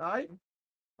 All right.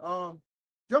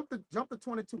 Jump to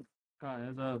 22.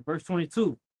 Verse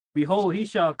 22. Behold, he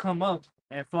shall come up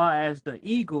and fly as the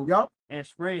eagle, Yup. and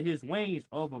spread his wings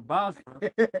over Basra.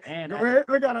 And Go ahead.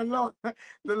 Look at the Lord.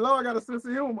 The Lord got a sense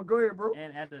of humor. Go ahead, bro.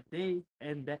 and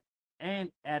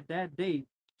at that day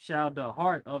shall the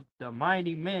heart of the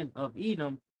mighty men of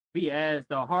Edom be as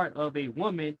the heart of a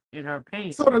woman in her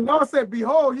pain. So the Lord said,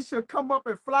 behold, he shall come up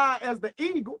and fly as the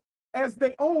eagle, as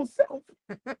their own self.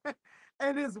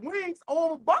 And his wings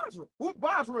over Basra. Who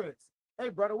Basra is? Hey,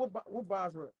 brother, what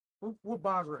Basra is? What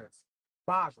Basra is?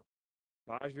 Basra.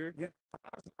 Bajir? Yeah.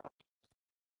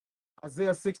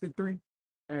 Isaiah 63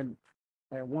 and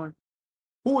 1.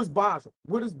 Who is Basra?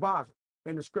 What is Basra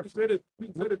in the scripture? Said it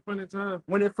plenty of times.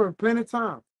 When it for plenty of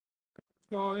time.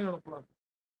 Call in on the block.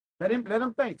 Let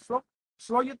him think.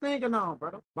 Slow your thinking down,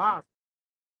 brother. Basra.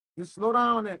 Just slow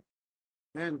down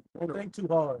and Don't think too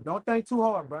hard. don't think too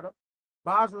hard, brother.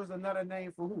 Basra is another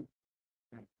name for who?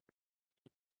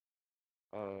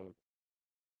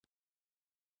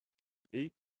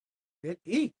 It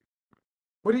eat.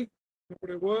 What he?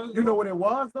 What it was? You know what it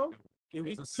was though? It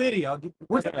was a city. I'll give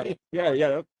What's Yeah.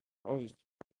 That was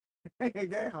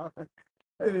yeah.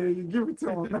 Hey, give it to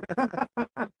him.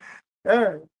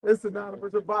 Hey, it's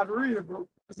synonymous with Basra, bro.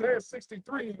 Isaiah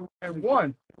 63 and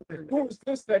 1. Who is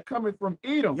this that cometh from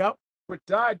Edom? Yep. With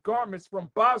dyed garments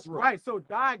from Basra. Right. So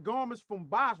dyed garments from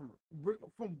Basra,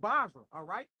 all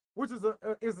right, which is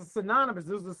a synonymous.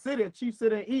 This is a city, a chief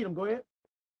city in Edom. Go ahead.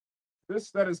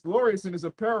 This that is glorious in his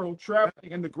apparel,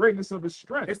 traveling in the greatness of his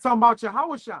strength. It's talking about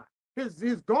Yahushua.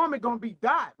 His garment gonna be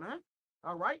dyed, man.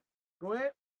 All right. Go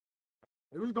ahead.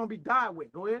 It was gonna be dyed with.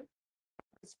 Go ahead.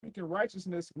 Speaking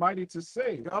righteousness, mighty to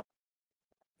save. Yup.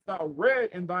 Thou red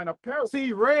in thine apparel.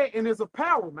 See, red in his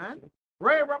apparel, man.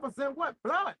 Red represent what?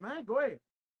 Blood, man. Go ahead.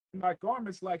 Thy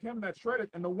garments like him that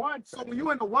treadeth in the wine. So when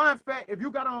you in the wine fat, if you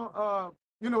got on,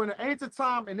 in the ancient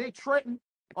time and they treading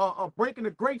breaking the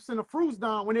grapes and the fruits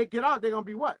down, when they get out, they're gonna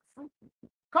be what?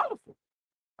 Colorful.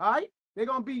 All right. They're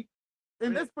gonna be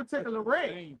in this particular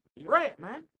red,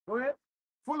 man. Go ahead.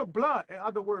 Full of blood. In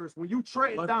other words, when you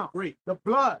tread it down, the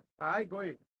blood. All right. Go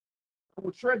ahead. I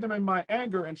will tread them in my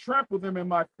anger and trample them in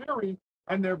my fury,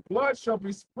 and their blood shall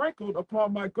be sprinkled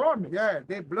upon my garment. Yeah,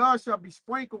 their blood shall be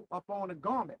sprinkled upon the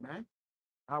garment, man.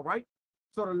 All right.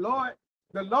 So the Lord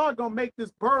gonna make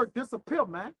this bird disappear,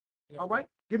 man. All right.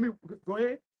 Go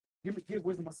ahead. Give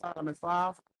Wisdom of Solomon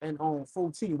 5 and on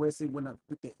 14, where it says when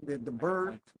the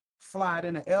bird fly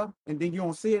in the air and then you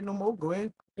don't see it no more. Go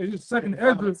ahead. It's just second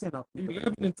Ezra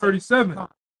 11 and 37. And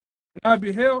I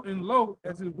beheld, and lo,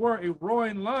 as it were, a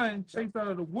roaring lion chased out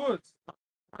of the woods.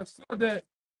 I saw that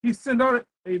he sent out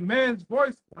a man's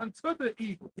voice unto the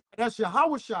eagle. That's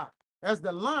Yahushua as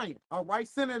the lion. All right.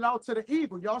 Send it out to the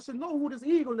eagle. Y'all should know who this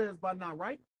eagle is by now,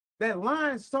 right? that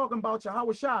line's talking about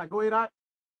Yahweh Shai. Go ahead,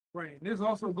 Right. And this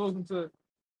also goes into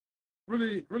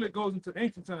really goes into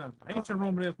ancient times, ancient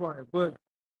Roman Empire, but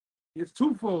it's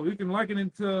twofold. You can liken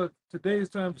it to today's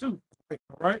time too.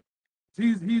 All right.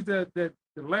 He's the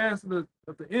last of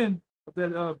the end of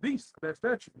that beast, that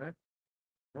statue, man.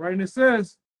 All right, and it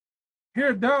says,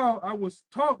 "Here thou, I was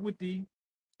taught with thee,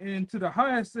 and to the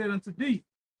highest said unto thee,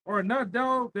 Art not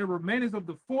thou the remainest of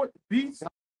the fourth beast,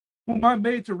 whom I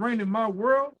made to reign in my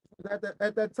world?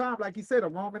 at that time, like he said, the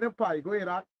Roman Empire. Go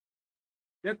ahead,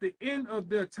 That the end of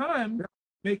their time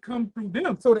may come through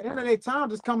them." So the end of their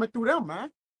time is coming through them,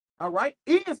 man. All right.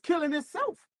 He is killing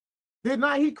himself. Did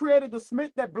not he created the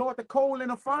smith that bloweth the coal in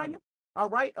the fire? All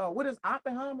right. What is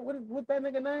Oppenheimer? What that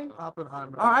nigga name?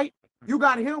 Oppenheimer. All right. You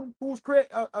got him who's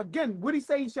created again. What he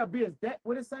say he shall be his death?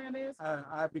 What his saying is?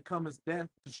 I become his death,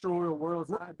 destroyer of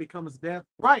worlds. I become his death.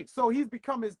 Right. So he's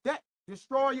become his death,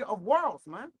 destroyer of worlds,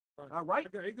 man. All right.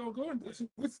 Okay, it gonna go into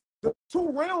this. The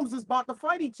two realms is about to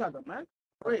fight each other, man.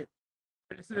 Go ahead.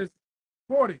 It says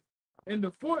 40. And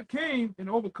the fourth came and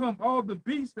overcome all the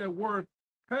beasts that were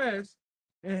past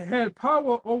and had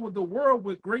power over the world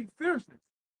with great fierceness.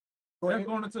 Go That's ahead.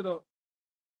 going into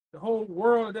the whole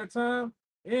world at that time.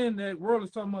 And that world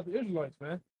is talking about the Israelites,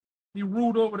 man. He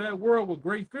ruled over that world with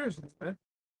great fierceness, man.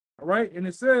 All right. And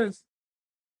it says,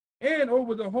 and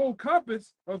over the whole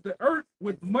compass of the earth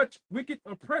with much wicked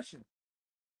oppression.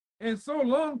 And so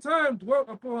long time dwelt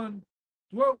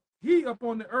he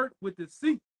upon the earth with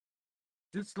deceit,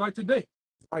 just like today.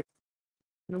 Right.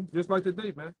 You know, just like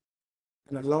today, man.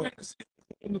 And the Lord.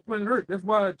 On the planet Earth. That's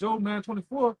why Job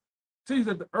 9:24 says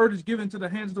that the earth is given to the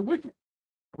hands of the wicked.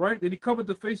 Right? That he covered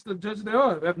the face of the judge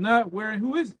thereof. If not, where and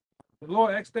who is it? The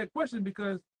Lord asked that question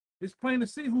because it's plain to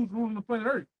see who's ruling the planet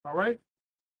Earth. All right.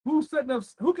 Who's setting up?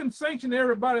 Who can sanction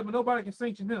everybody, but nobody can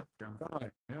sanction him?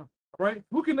 God. Yeah. Right?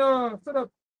 Who can set up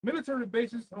military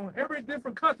bases on every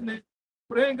different continent,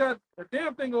 but they ain't got a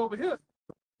damn thing over here?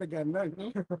 They got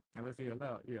nothing. Unless he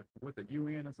allowed, yeah, with the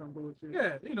UN or some bullshit.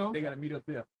 Yeah, you know. They gotta meet up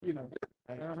there. You know.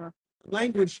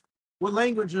 Language. What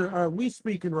language are we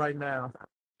speaking right now?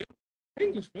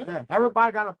 English, man. Yeah,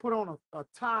 everybody got to put on a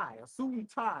tie, a suit and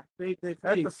tie They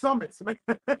at the summits, man.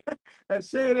 That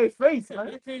shade their face, Yeah,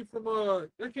 man. that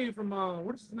came from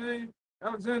what's his name?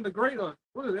 Alexander the Great.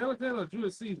 What is it, Alexander or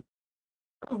Julius Caesar?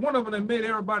 That was one of them that made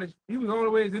everybody. He was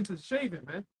always into shaving,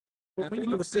 man. But when you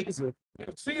look at Caesar,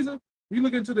 you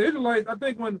look into the Israelites. I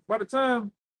think by the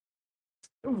time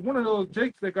it was one of those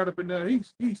Jakes that got up in there,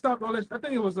 he stopped all that. I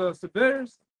think it was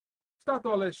Severus. Stopped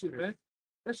all that shit, man.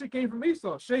 That shit came from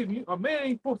Esau. Shaving. A man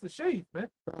ain't supposed to shave, man.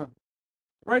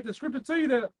 Right? The scripture tell you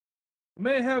that a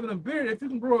man having a beard, if you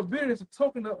can grow a beard, it's a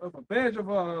token of a badge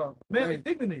of manly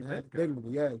dignity, man.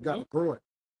 Yeah, you got to grow it.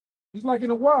 It's like in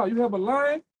the wild, you have a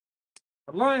lion.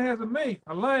 A lion has a mane.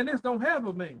 A lioness don't have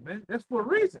a mane, man. That's for a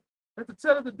reason. That's to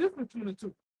tell us the difference between the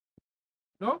two.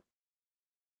 No?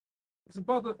 It's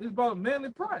about manly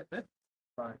pride, man.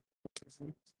 Right.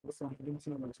 What's on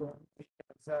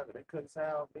they couldn't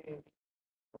sound being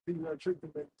a female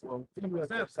treatment. Well, female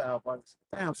Sound. sound, but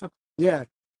damn, yeah.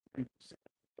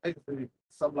 Basically,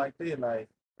 something like that, like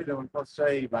you know, supposed to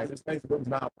shave, like this basically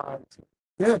not power.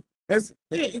 Yeah, it's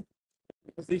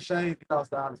because he shaved, he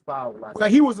lost out his power.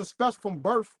 Like he was a special from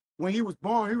birth. When he was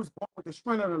born with the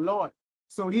strength of the Lord.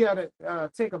 So he had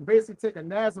to take a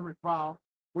Nazareth vow,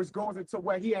 which goes into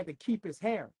where he had to keep his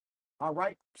hair. All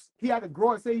right, he had to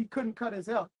grow it. Say he couldn't cut his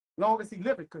hair long as he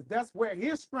lived, because that's where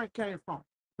his strength came from.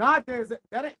 Not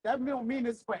that don't mean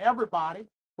it's for everybody,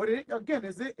 but it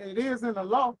is in the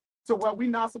law. So where we're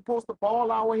not supposed to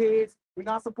bald our heads, we're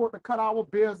not supposed to cut our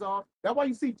beards off. That's why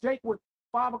you see Jake with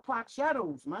 5 o'clock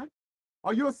shadows, man.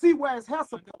 Or you'll see where his hair's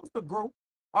supposed to grow.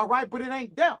 All right, but it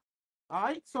ain't there. All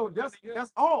right, so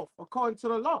that's off according to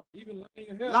the law. Even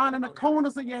Lining the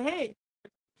corners of your head,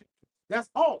 that's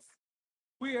off.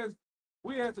 we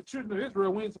as the children of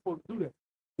Israel, we ain't supposed to do that.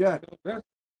 Yeah.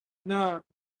 Now,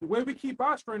 the way we keep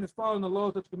our strength is following the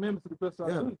laws and commandments to the best of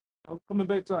our ability. Coming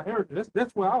back to our heritage,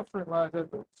 that's where our strength lies as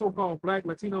the so-called Black,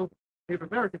 Latino,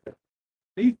 Native American,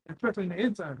 especially in the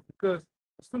end time, because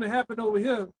it's going to happen over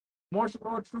here. Martial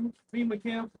arts troops, FEMA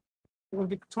camps, we're going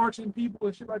to get torching people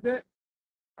and shit like that.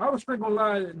 Our strength going to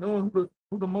lie in knowing who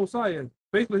the Most High is.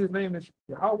 Basically, his name is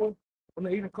Yahweh, one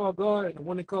they even call God, and the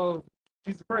one they call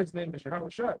Jesus Christ, his name is Yahweh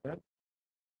Shai, man.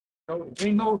 So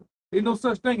ain't no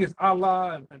such thing as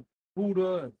Allah and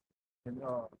Buddha and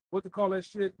what to call that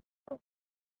shit,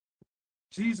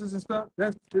 Jesus and stuff.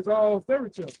 It's all fairy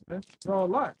tales, man. It's all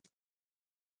lies.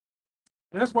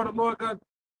 And that's why the Lord got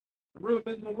real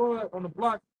men in the Lord on the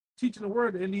block teaching the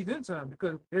word in these end times,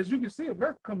 because as you can see,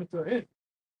 America coming to an end.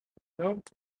 You know,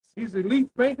 these elite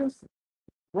bankers,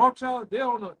 Rothschild, they're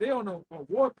on a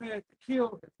war path to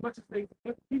kill as much as they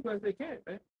people as they can,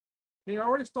 man. They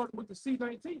already started with the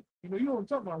C-19. You know what I'm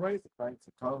talking about, right?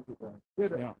 Yeah,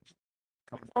 Yeah.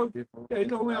 oh, yeah, you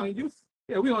know, we on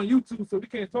YouTube, so we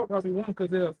can't talk how we want because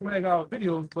they'll flag our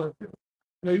videos, but you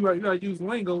know, you gotta use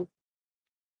lingo.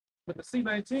 But the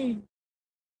C-19,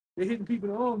 they're hitting people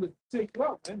in the arm to take you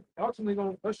out, man. Ultimately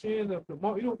gonna usher in the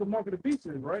mark, you know what the mark of the beast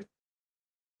is, right?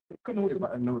 They come up with the-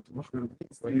 I know what the mark of the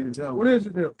beast is. What is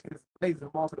it there? It's the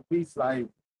mark of the beast. Like you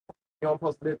don't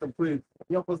supposed to let them put it.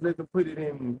 You don't supposed to let them put it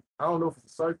in. I don't know if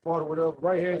it's a search part or whatever.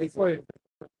 Right here, it's like,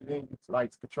 Then it's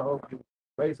like to control you.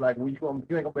 Base like when you ain't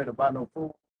gonna be able to buy no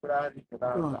food without it.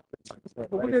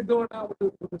 but what they're doing now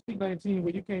with the C-19,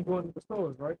 where you can't go into the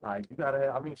stores, right? Like you gotta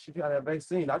have, I mean, she gotta have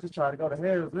vaccine. I just tried to go to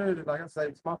Harrisburg. Like I said,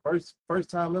 it's my first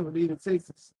time ever leaving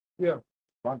Texas. Yeah.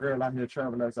 My girl out here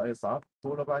traveling. So I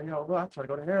pulled up out here. Well, I try to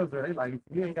go to Harrisburg. They like, if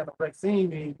you ain't got no vaccine,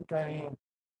 then you can't even.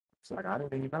 It's like I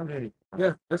didn't even know that.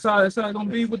 Yeah, that's how it's gonna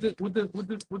be with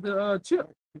the chip.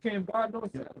 You can't buy no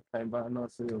chip. Can't buy no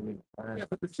cereal. Yeah,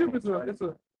 but the chip is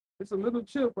it's a little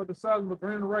chip of the size of a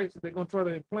grain of rice that they're gonna try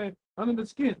to implant under the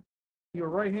skin, your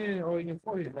right hand or your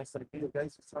forehead. They said Bill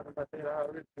Gates was talking about that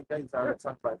already. Bill Gates already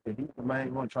talked about that. He's the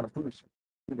main one trying to push it.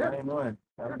 He's the main one.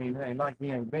 I mean, it ain't like he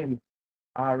ain't been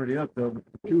already up there with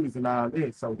the computers and all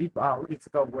that. So he already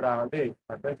took over with all that.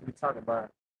 Like basically talking about,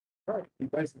 right? He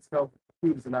basically took over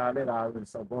computers and all that already.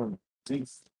 So boom,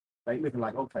 they looking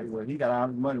like, okay, well, he got all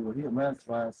the money, well, he a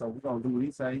mastermind, so we're gonna do what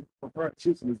he say. Prefer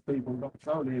chips these people, we're gonna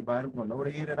control everybody, we're gonna know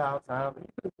they eat it all the time.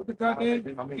 But the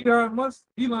goddamn I mean, Elon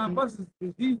Musk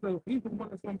is he's the one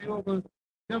that's gonna be over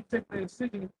them taking their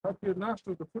decision up your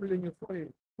nostrils to put it in your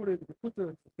forehead, put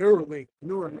the Neuralink.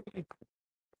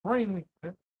 brain link,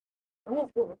 man. And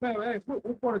what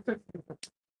part of Texas is from?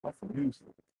 I'm from Houston.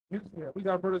 Houston, yeah, we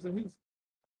got brothers in Houston.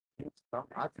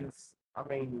 I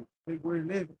mean, big where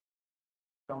live.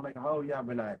 Don't make a whole y'all,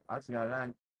 but I just got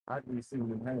I didn't see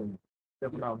them in home.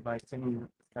 Except when I was 19,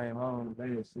 came home, they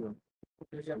were still.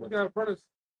 Yeah, we got brothers.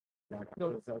 I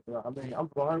mean, I'm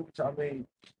going with y'all. I mean,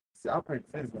 see, I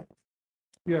practice Islam.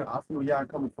 Yeah. I feel y'all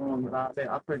coming from and all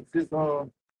that. I practice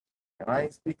Islam, and I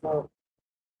ain't speak up.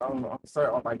 I'm sorry,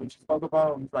 I'm like what you spoke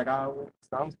about. It's like I always,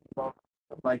 I'm speaking about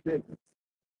stuff like that.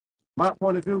 My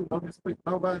point of view, don't speak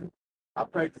to nobody. I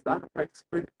practice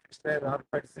Christianity, I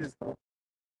practice Islam.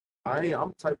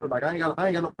 I'm type of like I ain't got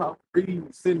no problem reading,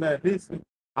 sitting there listening.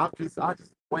 I just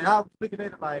when I was looking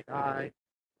at it like I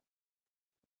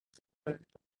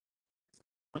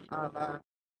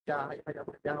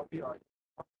y'all be like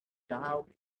y'all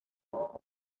or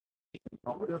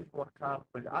whatever you want to call it,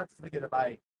 but I just look at it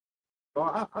like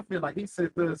I feel like he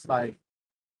said this like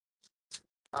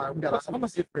we got I'm gonna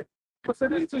say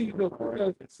this to you though,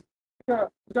 because you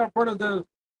got brothers that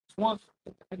once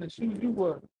in the shoes you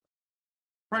were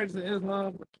practicing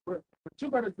Islam, but you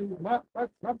gotta do my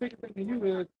biggest thing to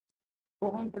you is go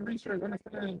home and research,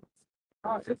 understand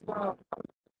how Islam,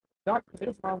 Dr.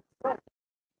 Islam, right?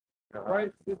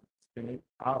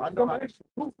 I know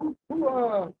Who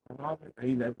Muhammad,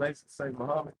 he that basically say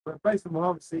Muhammad, but basically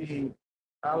Muhammad said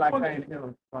I like paying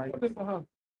him like what is Muhammad?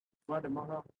 what did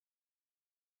Muhammad.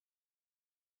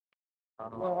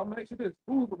 Well, I'm gonna ask you this: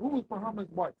 Who was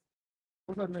Muhammad's wife?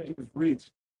 What's her He name? was rich.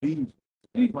 He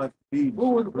What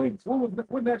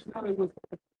nationality was?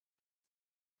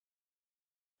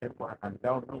 I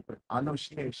don't know, but I know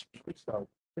she rich though.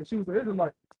 And she was an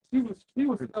Israelite. She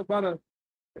was about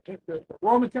the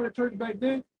Roman Catholic Church back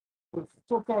then was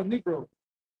so-called Negro.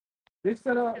 They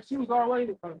set up. She was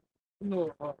already,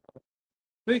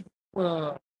 big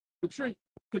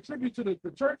contribute to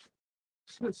the church.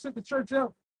 She set the church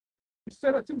up. She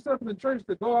set up in the church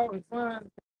to go out and find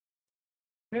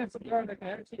handsome guy that can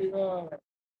actually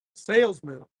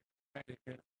Salesman.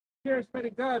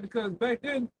 charismatic guy, because back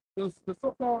then the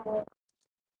so-called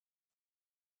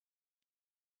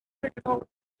taking over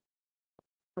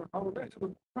our religion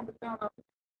was coming down.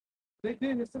 They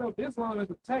set up Islam as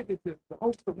a tactic to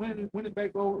hope to winning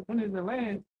the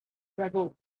land back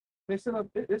over. They set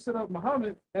up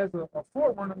Muhammad as a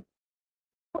forerunner.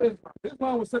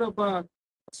 Islam was set up by.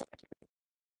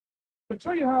 To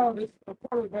show you how it's a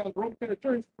part of the Roman Catholic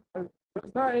Church.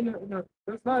 It's not in the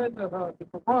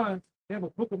Quran. They have a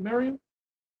Book of Miriam.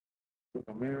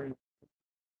 Mary.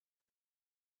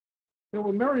 There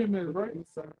where Miriam is, right?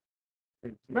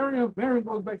 Miriam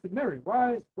goes back to Mary.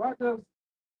 Why does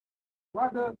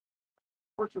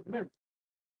worship Mary?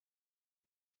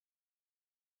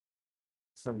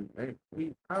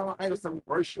 I ain't some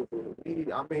worship.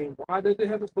 I mean, Why did they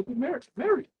have the Book of Mary?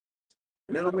 Mary.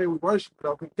 and that don't mean we worship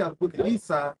though. We got the book of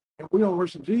Esau, and we don't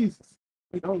worship Jesus.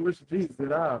 He don't wish Jesus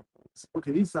at all.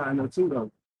 Okay, he signed up too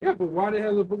though. Yeah, but why they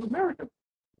have the Book of America?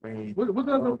 Man, What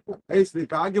does basically,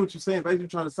 I get what you're saying. Basically,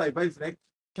 trying to say basically that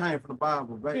came from the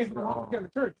Bible. it came from the Roman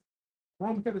Catholic Church?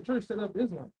 Roman Catholic Church set up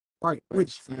Islam. Right.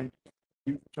 Which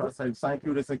you try to say the same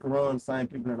people that's in Quran, the same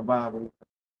people in the Bible.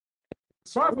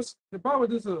 The Bible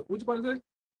just a what you about to say?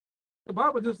 The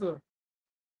Bible just a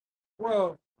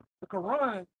well, the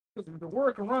Quran, because the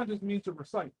word Quran just means to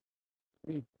recite.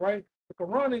 Right? The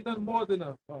Quran ain't nothing more than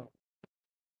let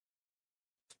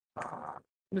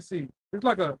me see. It's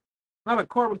like a not a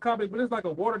carbon copy, but it's like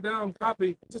a watered down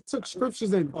copy. Just took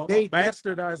scriptures and they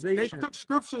took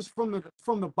scriptures from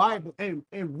the Bible and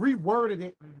reworded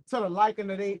it to the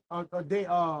liking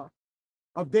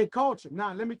of their culture.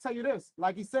 Now, let me tell you this.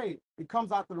 Like he said, it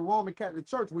comes out of the Roman Catholic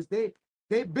Church, which their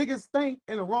biggest thing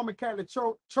in the Roman Catholic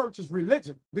Church is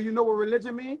religion. Do you know what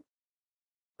religion means?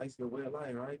 That's the way of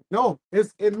life, right? No,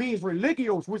 it means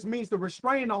religios, which means to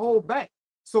restrain or hold back.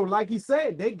 So, like he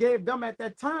said, they gave them at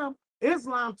that time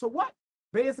Islam to what?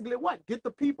 Basically, what? Get the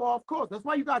people off course. That's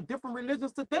why you got different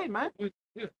religions today, man. Yeah,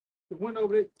 to win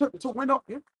over there. To win up.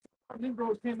 Yeah.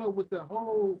 Negroes came up with the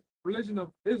whole religion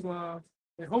of Islam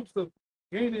in hopes of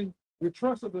gaining the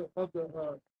trust of the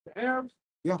Arabs.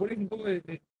 Yeah. But they can go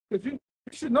ahead because you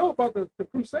should know about the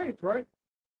Crusades, right?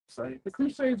 The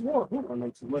Crusades war. I don't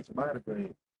know too much about it, but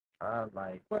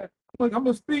But look, I'm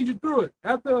gonna speed you through it.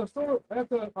 After a period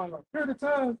of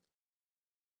time,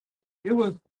 it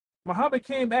was Muhammad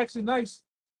came actually nice.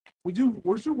 Would you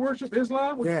worship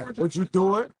Islam? Would you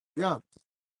do it? Yeah.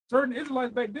 Certain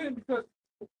Israelites back then, because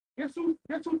guess who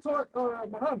taught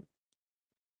Muhammad?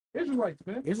 Israelites,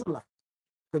 man. Israelite.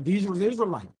 Because these was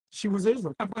Israelite. She was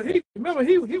Israel. But he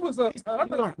was a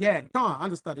yeah, come on,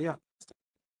 understood it, yeah.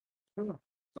 so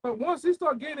once he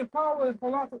started gaining power and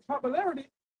popularity,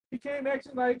 he came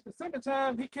actually like the second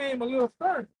time he came a little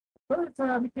stern. Third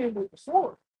time he came with the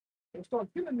sword and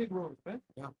started killing Negroes, man.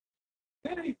 Yeah.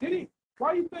 Then he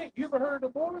why you think you ever heard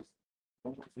of the Moors?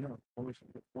 Yeah.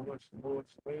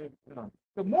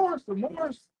 The Moors,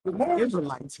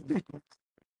 Israelites.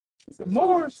 the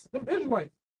Moors, the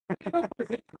Israelites.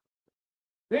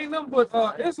 They ain't nothing but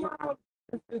Islam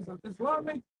is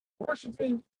Islamic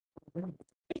worshiping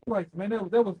Israelites, man.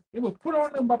 It was put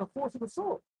on them by the force of the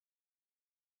sword.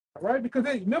 All right, because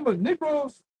they remember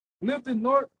Negroes lived in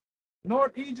North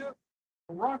Egypt,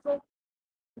 Morocco.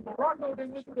 In Morocco, they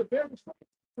went through the Bering Strait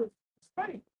to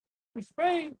Spain. In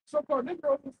Spain, so-called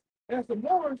Negroes, as the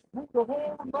Moors, ruled the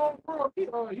whole known world,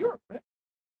 Europe, man.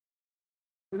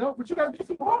 You know, but you gotta do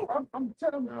some homework. I'm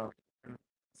telling you.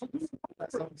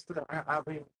 That's understood. I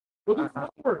mean, Well, do some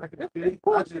homework.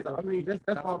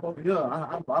 That's all over here.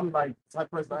 I'm like the type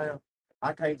of person I am.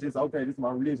 I can't just this is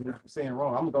my religion. If you're saying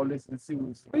wrong, I'm gonna go listen and see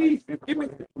what's. Please give me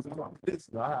the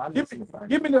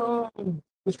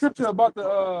scripture about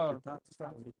the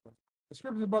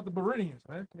scripture about the Bereans,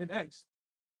 man, in Acts.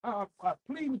 I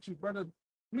plead with you, brother.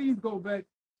 Please go back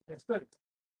and study.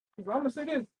 Because I'm gonna say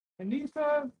this: in these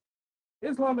times,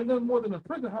 Islam is nothing more than a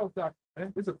prison house doctrine,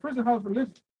 man. It's a prison house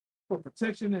religion for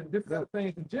protection and different other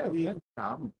things in jail. Man.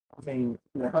 I mean,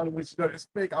 how do we go to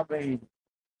speak? I mean,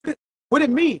 what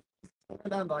it mean?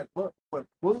 And I'm like, what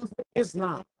was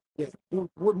Islam? Yes.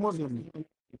 What Muslim mean?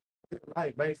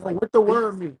 Like, basically, what the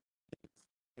word mean?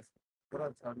 What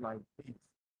I'm talking like,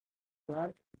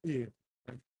 right? Yeah.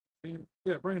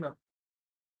 Yeah, bring it up.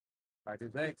 Right,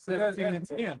 it's Acts 17 and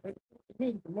 10.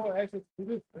 The Lord asked us to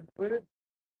do this and put it.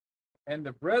 And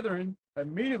the brethren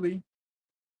immediately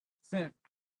sent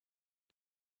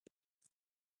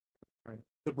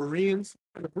The Bereans.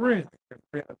 The Bereans.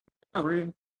 Yeah,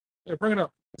 bring it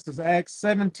up. This is Acts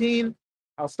 17.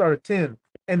 I'll start at 10.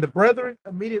 And the brethren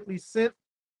immediately sent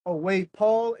away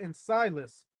Paul and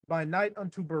Silas by night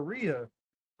unto Berea,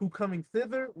 who coming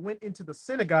thither went into the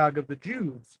synagogue of the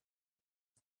Jews.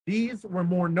 These were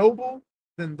more noble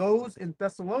than those in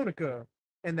Thessalonica,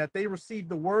 and that they received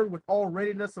the word with all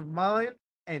readiness of mind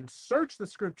and searched the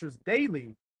scriptures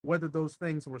daily, whether those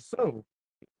things were so.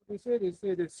 They said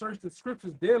they searched the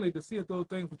scriptures daily to see if those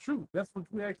things were true. That's what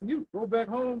we asking you. Go back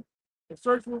home and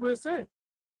search what we're saying.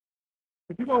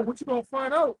 What you're gonna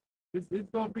find out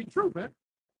it's gonna be true, man.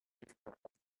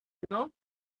 You know?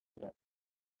 Yeah.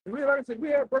 And like I said, we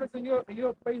had brothers in your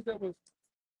place that was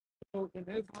in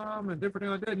Islam and different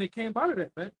things like that, and they came out of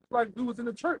that, man. It's like we was in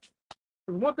the church.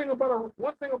 One thing about a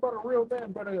real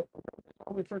man, brother,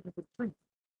 always searching for the truth.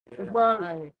 That's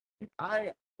why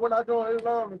When I joined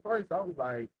Islam at first, I was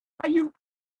like, how you?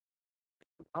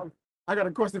 I got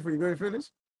a question for you. Go ahead and finish.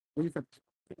 When you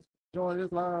join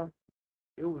Islam,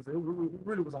 it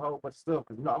really was a whole bunch of stuff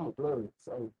because I'm a blood.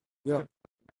 So yeah.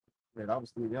 Man, I was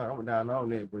still young. I went down on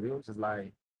that, but it was just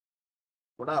like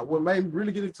what made me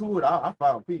really get into it. I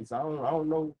found peace. I don't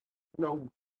know, you know,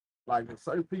 like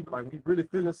certain people, like we really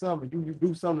feeling something. You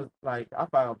do something like I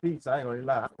found peace. I ain't gonna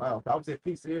lie. I was at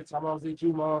peace every time I was at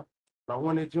Juma. I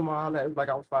went at Juma, it was like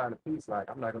I was finding peace. Like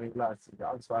I'm not gonna even lie to you.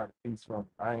 I was finding peace from.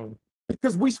 I ain't.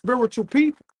 Because we spiritual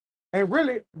people. And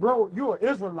really, bro, you're an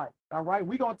Israelite. All right.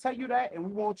 We're gonna tell you that, and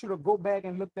we want you to go back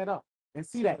and look that up and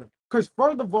see that. Because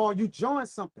first of all, you join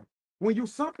something. When you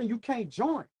something, you can't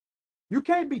join. You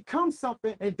can't become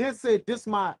something and then say this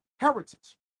my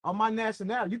heritage or my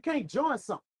nationality. You can't join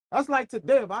something. That's like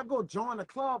today, if I go join a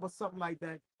club or something like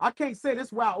that, I can't say this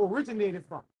is where I originated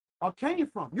from or came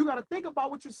from. You got to think about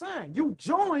what you're saying. You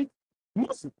join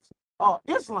Muslims or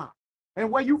Islam and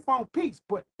where you found peace.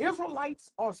 But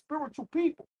Israelites are spiritual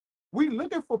people. We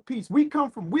looking for peace. We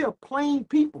are plain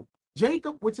people.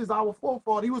 Jacob, which is our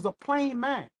forefather, he was a plain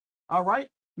man. All right.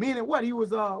 Meaning what? He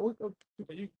was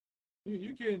You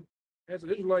can, as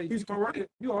an Israelite,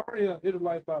 you already an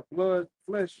Israelite by blood,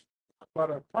 flesh, by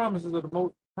the promises of the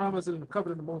most promises and the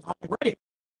covenant of the most. right.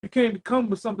 You can't become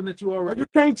with something that you already. You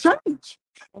can't change.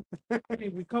 You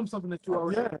can't become something that you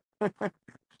already.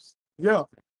 Yeah.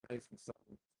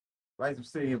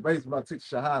 Basically when I took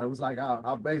Shahada, it was like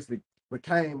I basically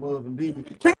became Muslim.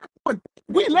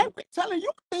 Let me tell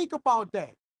you, think about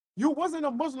that. You wasn't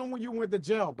a Muslim when you went to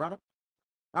jail, brother.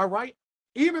 All right.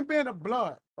 Even being a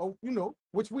blood,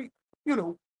 which we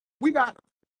got,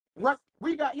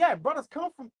 yeah, brothers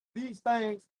come from these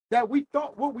things that we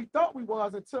thought we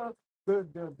was until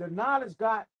the knowledge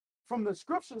got from the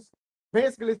scriptures.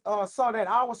 Basically, saw that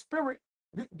our spirit,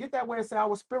 get that way and say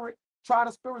our spirit, try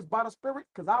the spirits by the spirit,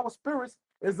 because our spirits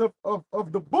is of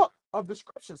the book of the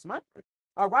scriptures, man.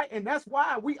 All right. And that's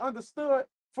why we understood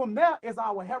from there is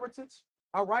our heritage.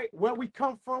 All right. Where we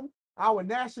come from, our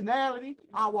nationality,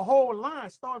 our whole line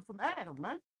starting from Adam,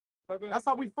 man. That's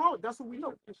how we found. That's what we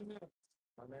know.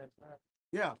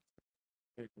 Yeah.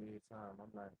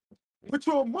 But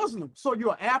you're a Muslim, so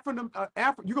you're African.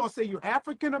 You're gonna say you're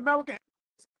African American.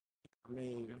 I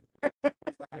mean,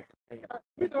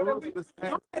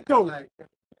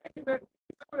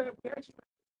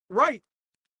 right.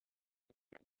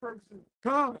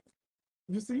 Come.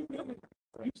 You see, you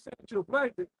said that you're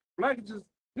black. Black is just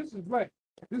this is black.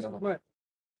 This is black.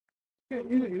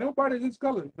 Nobody this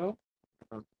color, you know.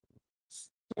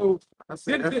 So I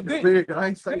said I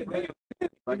ain't saying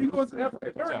if you go to the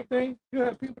African American thing, you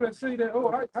have people that say that, oh,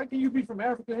 how can you be from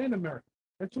Africa and America?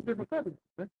 That's two different countries.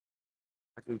 Man.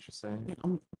 I get what you're saying.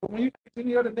 But when you get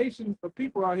any other nation of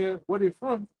people out here, where they're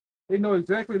from, they know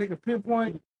exactly. They can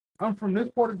pinpoint. I'm from this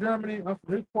part of Germany. I'm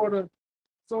from this part of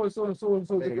so and so and so and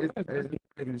so. I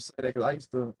ain't gonna say I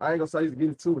used to get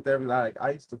into it every like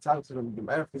I used to talk to them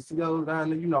African CEOs down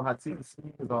there. You know how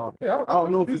TC is on. Yeah, I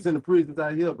don't know if it's in the prisons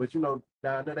out here, but you know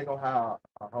down there they gonna have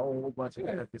a whole bunch of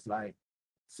Africans. Like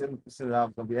 70% of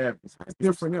them gonna be Africans. It's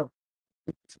different here.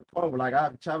 Like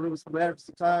I've traveled with some Africans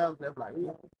sometimes. They're like,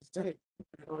 you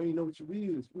don't even know what you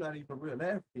is. You're not even real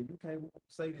African. You can't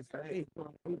say this. Hey, I'm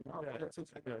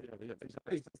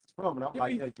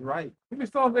like, yeah, you're right. Give me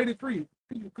Psalms 83.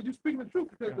 Could you speak the truth?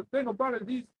 Because the thing about it,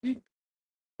 these hey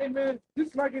man,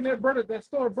 just like in that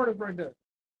story brother right there.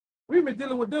 We've been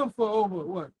dealing with them for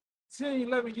over 10,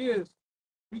 11 years.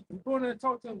 We go in there and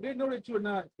talk to them. They know that you're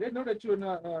not. They know that you're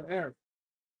not Arab.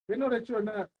 They know that you're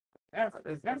not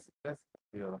African.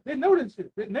 They know this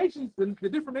shit. The nations, the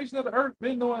different nations of the earth,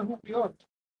 been knowing who we are.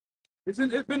 It's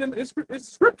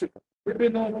scripture. They've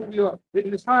been knowing who we are.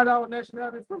 It's hide our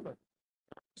nationality from us.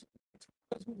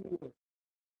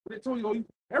 They told you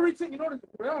every 10. You know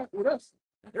with us,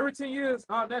 every 10 years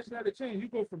our nationality change. You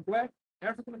go from black,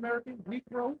 African American,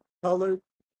 Negro, Colored.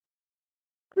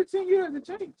 Every 10 years it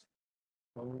changed.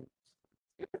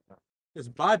 It's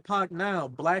BIPOC now,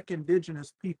 Black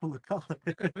Indigenous People of Color.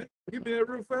 Give me that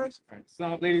real fast.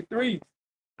 Psalm 83.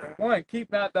 1.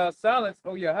 Keep not thy silence,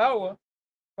 O Yahweh.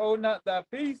 Hold not thy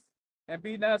peace, and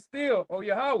be not still, O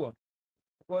Yahweh.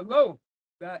 For lo,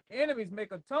 thy enemies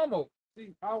make a tumult.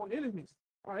 See, our enemies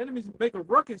make a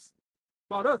ruckus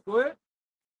about us. Go ahead.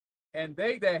 And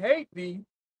they that hate thee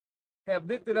have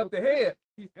lifted up the head.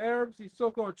 These Arabs, these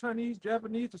so-called Chinese,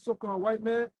 Japanese, the so-called white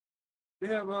man, they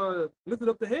have lifted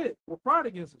up the head with pride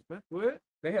against us, man. Go ahead.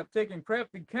 They have taken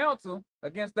crafty counsel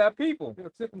against thy people. They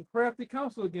have taken crafty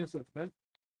counsel against us, man.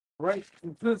 Right?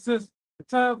 Since the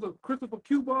times of Christopher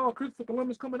Cuball, Christopher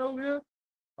Columbus coming over here,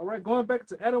 all right, going back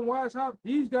to Adam Weishaupt,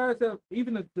 these guys have,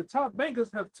 even the top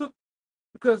bankers have took,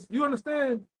 because you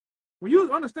understand, when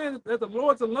you understand that the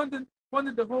Lords of London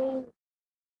funded the whole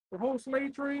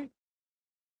slave trade,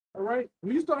 all right,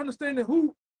 when you start understanding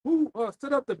who who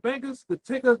set up the bankers to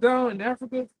take us down in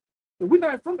Africa? And we're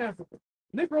not from Africa.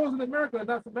 Negroes in America are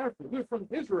not from Africa. We're from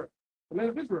Israel, the land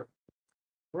of Israel,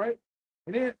 right?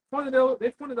 And they funded all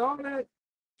that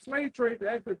slave trade to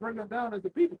actually bring us down as a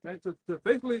people, man, to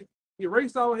basically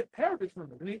erase our heritage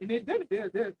from it. And they did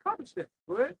it. They accomplished that.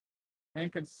 Go ahead.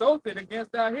 And consulted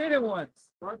against our hidden ones.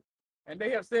 Right. And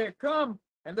they have said, come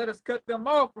and let us cut them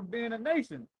off from being a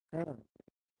nation. Let's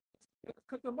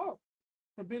cut them off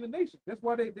from being a nation. That's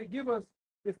why they give us,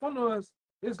 they fund us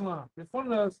Islam. They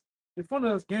fund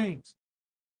us gangs.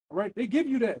 All right, they give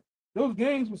you that. Those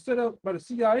gangs were set up by the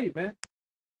CIA, man.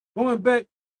 Going back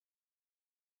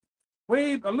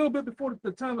way a little bit before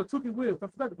the time of Tookie Wills. I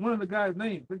forgot one of the guys'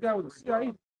 names. The guy was a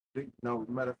CIA. No,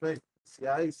 matter of fact,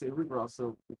 CIA said we brought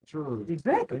some drugs.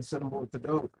 Exactly. They sent them over to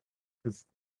dope. Because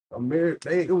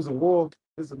America, it was a war.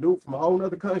 It's a dude from a whole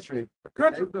other country. They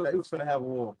was finna have a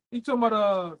war. You talking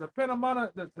about the Panama,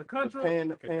 the country?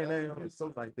 Pan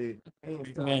something like that.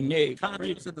 And they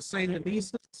Congress at the St.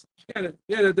 Denis.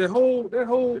 Yeah, that whole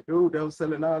The dude that was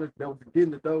selling all that was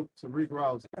getting the dope to Rick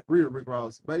Ross, real Rick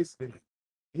Ross. Basically,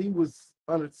 he was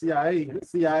under the CIA. The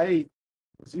CIA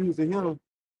was using him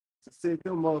to set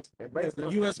them up. And The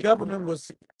basically, U.S. government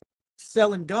was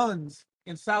selling guns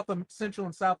in Central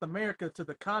and South America to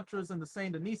the Contras and the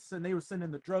St. Denis, and they were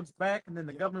sending the drugs back, and then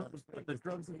the government was putting the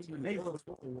drugs into the neighborhoods.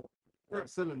 they're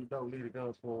selling the dope, need the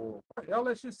guns for all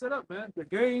that shit set up, man. The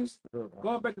gangs,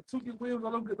 going back to Tookie Wills,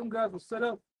 all them guys were set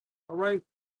up. All right.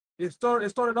 It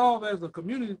started off as a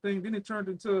community thing, then it turned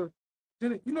into,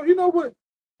 you know what?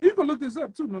 You can look this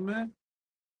up too, my man.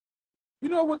 You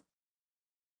know what?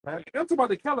 I'm talking about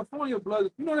the California blood.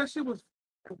 You know that shit was,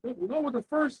 you know what the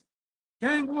first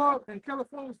gang war in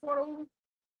California was fought over? You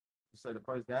say the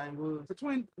first gang was?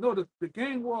 The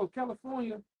gang war of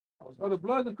California, or the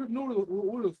Bloods and Crips, what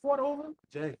was fought over?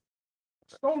 Jay.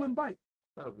 Stolen bike.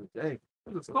 That was Jay.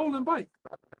 It was a stolen bike.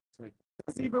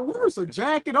 It's even worse. A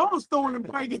jacket on a stolen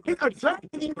bike. A jacket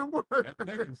even worse.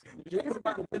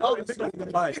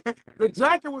 The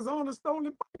jacket was on a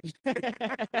stolen bike.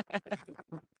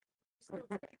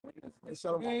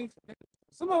 Gangs.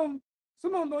 Some of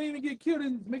them don't even get killed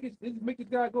and make the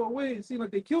guy go away and seem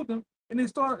like they killed him, and they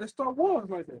start wars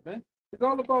like that, man. It's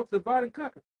all about divide and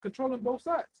conquer, controlling both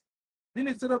sides. Then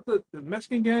they set up the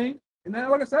Mexican gang, and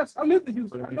now, like I said, I lived in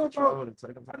Houston. I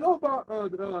know about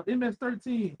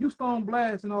MS-13, Houston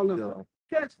Blast, and all them.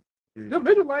 Catch them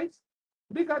Israelites.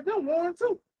 They got them warring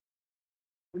too.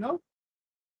 You know.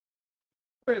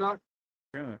 Wait, Doc.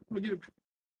 Yeah. Let me get it.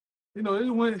 You know, it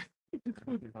went.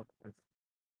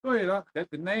 Go ahead, Doc.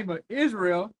 That the name of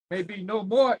Israel may be no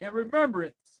more in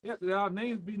remembrance. Yeah, that our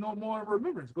names be no more in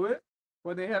remembrance. Go ahead.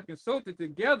 For they have consulted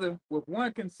together with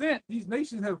one consent. These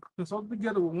nations have consulted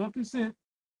together with one consent.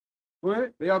 Go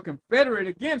ahead. They are confederate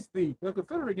against thee. They're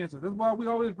confederate against us. That's why we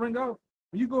always bring out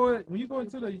when you go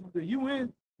into the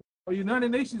UN or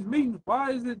United Nations meeting.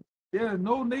 Why is it there are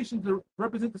no nation to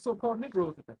represent the so-called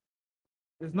Negroes?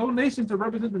 There's no nation to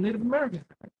represent the Native Americans.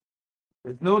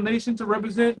 There's no nation to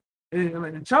represent.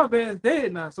 And Chavez is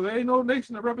dead now, so there ain't no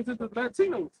nation to represent the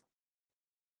Latinos.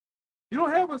 You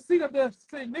don't have a seat up there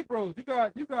saying Negroes. You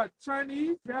got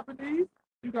Chinese, Japanese,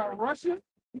 you got Russian,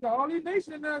 you got all these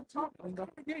nations in there talking,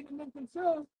 congregating among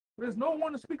themselves. But there's no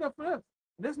one to speak up for us.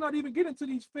 And let's not even get into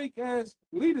these fake ass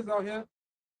leaders out here.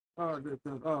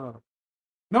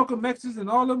 Malcolm X's and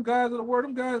all them guys of the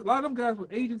world. A lot of them guys were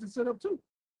agents and set up too.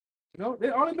 You know, they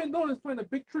all they've been doing is playing a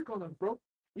big trick on us, bro.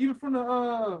 Even from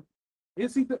the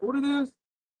NC, what it is?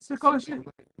 What's it called shit?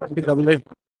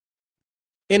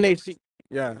 NAC.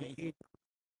 Yeah.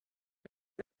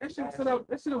 That shit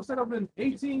was set up in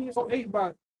 1808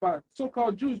 by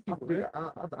so-called Jewish people. Man.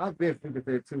 I've been thinking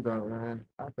that too, though, man.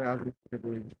 I've been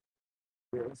thinking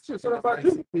Shit set up by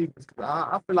Jews.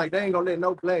 I feel like they ain't gonna let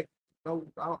no black, no,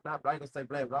 I ain't gonna say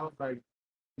black, but I don't think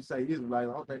you say Israelite.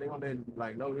 I don't think they gonna let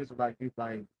like no Israelite people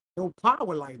like No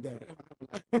power like that.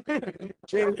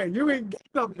 You ain't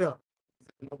getting up there.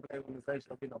 no black organization,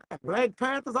 don't get no Black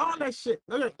Panthers, all that shit.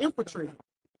 They're infantry.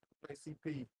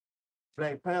 CP,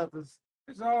 Black Panthers.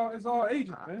 It's all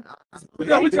agents, man. We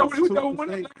got let them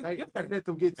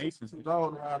get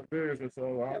all around America,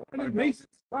 so A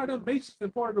lot of them Masons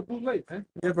and part of the bootleg, man.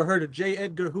 You ever heard of J.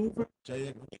 Edgar Hoover?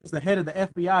 He's the head of the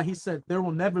FBI. He said there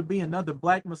will never be another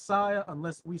black messiah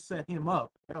unless we set him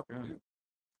up.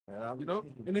 You know,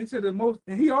 and they said and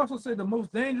he also said the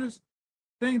most dangerous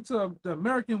thing to the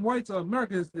American whites of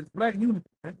America is black unity.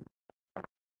 Man.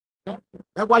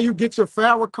 That's why you get your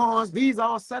Farrakhan's. These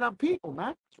all set up people,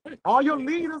 man. All your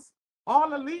leaders, all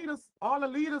the leaders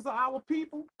of our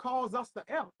people cause us the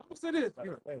F. I'm gonna say this.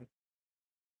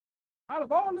 Out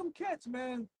of all them cats,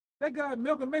 man, that guy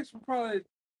Malcolm X was probably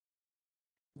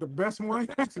The best one.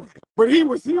 But he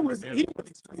was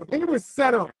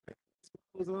set up.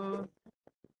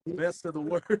 Best of the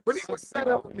worst. But he was set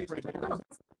up. If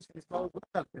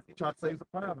he tried to save the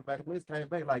private back, when came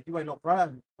back, like, you ain't no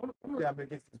private. Yeah, I'm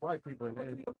against these white people. And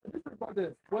then, about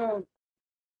this. Well,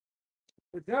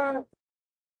 the guy,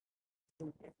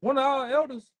 one of our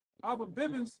elders, Albert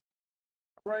Bivens,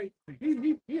 right? He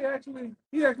actually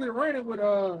ran it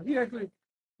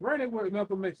with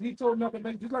Malcolm X. He told Malcolm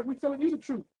X, just like we telling you the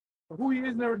truth of who he is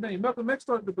and everything. Malcolm X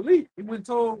started to believe. He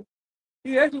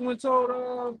actually went and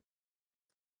told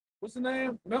what's the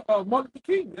name? Martin Luther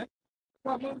King, man.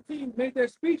 Martin Luther King made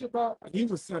that speech about He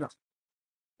was set up.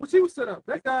 which he was set up.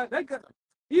 That guy,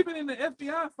 even in the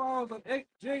FBI files of J.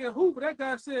 Edgar Hoover, that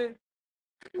guy said,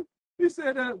 he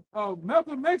said that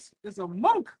Malcolm X is a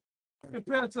monk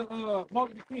compared to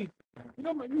Martin Luther King. You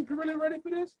know, you really ready for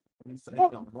this? he said,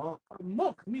 Monk. "Monk." A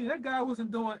monk. I mean, that guy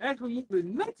wasn't doing absolutely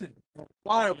nothing.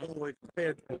 Fireboy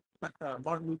compared to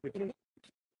Martin Luther King.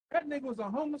 That nigga was a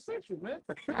homosexual, man.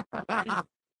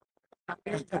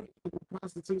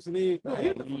 Constitution is.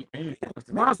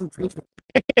 Constitution.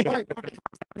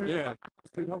 Yeah.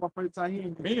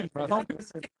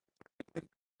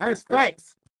 That's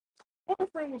facts.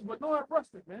 Boyfriend was Bernard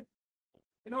Rustin, man.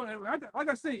 You know, and like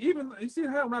I said, even you see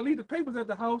how when I leave the papers at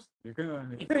the house, You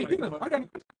can. hey, you know, I got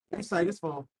They say this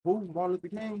from who? Martin Luther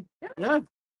King? Yeah. I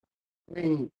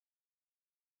mean,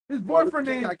 his Martin boyfriend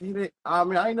Luther King, named. like he did. I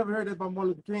mean, I ain't never heard this about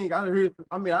Martin Luther King. I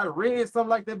read something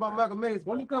like that about Malcolm X.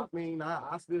 When you come, I mean,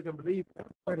 I still can believe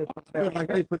it. Like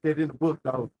they put that in the book,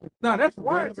 though. No, that's I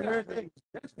why. never heard that.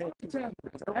 That's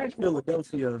wiretap.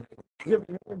 Philadelphia.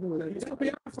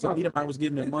 So Edomite was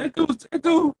getting their money. That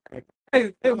dude,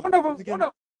 hey, one of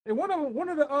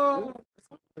the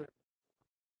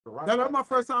That's my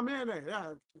first time in there.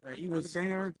 Yeah. He was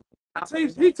Scared.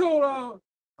 he told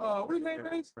what his name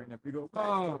is?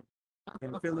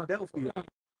 in Philadelphia.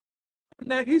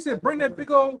 He said, bring that big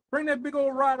old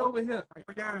rod over here.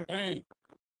 Dang.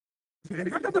 And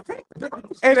the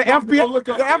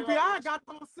FBI got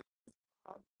those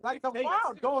like the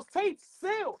wow, those tapes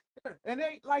sealed. And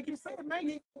they, like you said,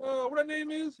 man, What her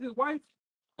name is? His wife.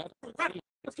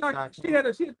 It's like she had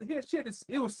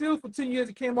it was sealed for 10 years.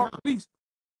 It came off released.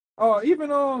 Even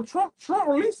Trump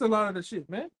released a lot of the shit,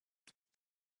 man.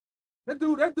 That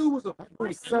dude was a he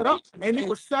was set up. And he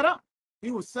was set up.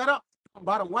 He was set up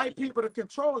by the white people to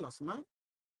control us, man.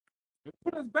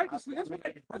 put us back to sleep. That's what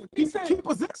He said keep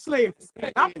us enslaved.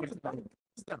 I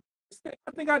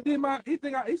think I did my. He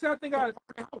said I think I.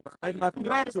 I'm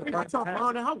talking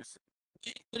around the house.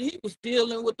 But he was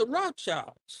dealing with the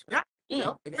Rothschilds. Yeah.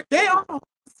 Yeah. They are.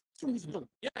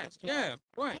 Yes, yeah,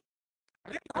 right.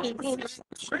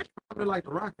 Like the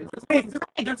Rockets.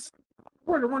 That's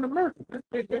where to run America.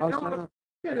 They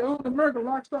own America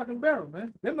lock, stock, and barrel,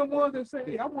 man. They're the ones that say,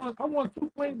 hey, I want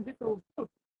 2 planes to hit those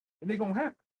books. And they're gonna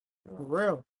happen. For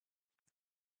real.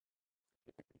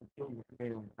 I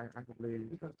can believe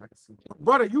it. I can see.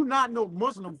 Brother, you not no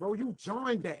Muslim, bro. You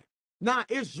joined that. Now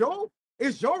it's your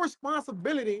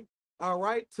responsibility, all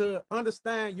right, to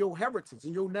understand your heritage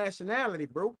and your nationality,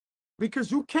 bro.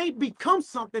 Because you can't become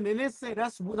something and then say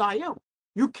that's what I am.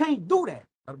 You can't do that.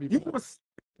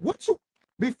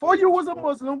 Before you was a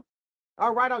Muslim,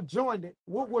 all right, I joined it.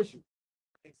 What was you?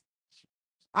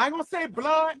 I ain't gonna say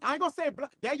blood.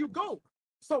 There you go.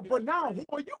 So, but now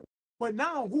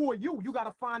who are you? You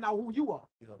gotta find out who you are.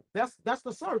 That's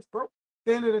the search, bro. At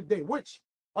the end of the day, which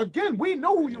again, we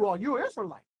know who you are. You're an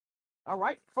Israelite. All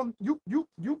right. From you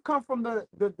come from the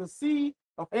seed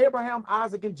of Abraham,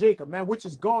 Isaac, and Jacob, man, which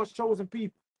is God's chosen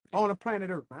people on the planet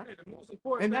Earth, man.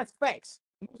 And that's facts.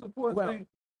 The most important thing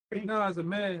right now as a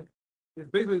man is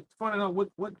basically finding out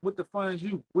what defines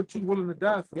you, what you willing to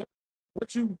die for.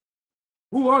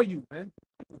 Who are you, man?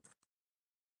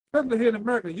 Especially here in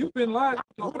America, you've been lied to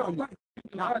your whole life.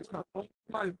 You've been lied to your whole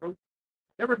life, bro.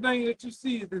 Everything that you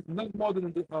see is nothing more than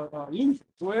an illusion.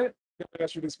 Go ahead. Let me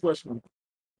ask you this question.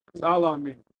 What's Allah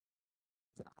mean?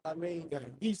 I mean,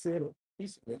 He said it. He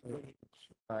said it.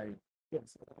 like,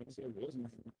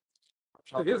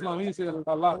 Islam, he said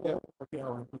a lot. Yeah.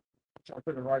 trying to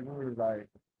put the right words, like,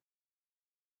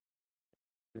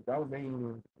 if that would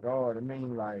mean God, it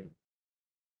mean like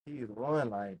he is one,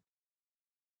 like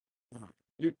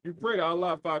You pray to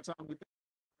Allah 5 times a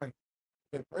day.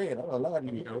 been praying. I don't know a lot of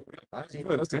you know. I ain't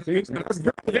That's the thing.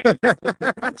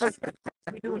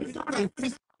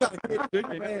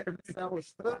 I was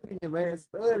studying, man,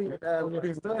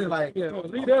 studying like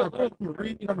Lead up. I'm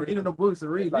reading the books to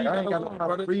read. Like I ain't got no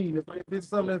time to read. If it's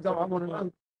something that's going, I want to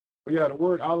know. But yeah, the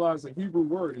word Allah is a Hebrew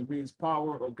word. It means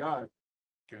power or God.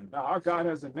 Now our God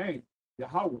has a name,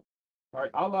 Yahweh. All right,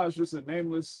 Allah is just a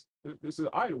nameless. This is an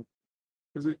idol,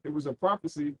 because it was a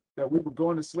prophecy that we would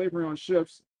go into slavery on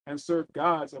ships and serve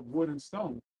gods of wood and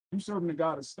stone. You serving the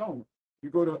god of stone. You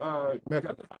go to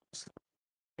Mecca.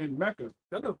 in Mecca,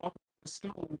 they're the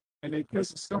stone and they kiss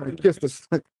the stone. Kiss the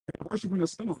They're worshiping the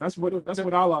stone. That's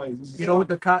what Allah is. You know what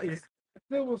the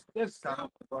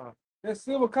That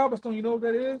silver cobblestone, you know what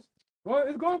that is? Well,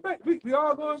 it's going back. We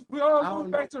all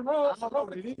going back to Rome. I don't know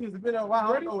what it is. It's been a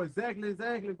while. I don't know exactly,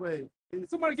 but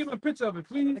Somebody give me a picture of it,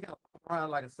 please. I got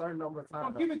around like a certain number of I'll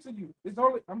times. give it to you. It's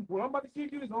only what I'm about to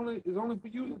give you is only for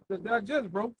you to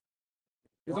digest, bro.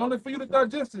 It's only for you to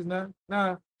digest this now.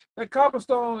 Now that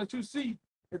cobblestone that you see,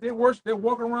 if they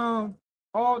walk around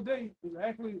all day,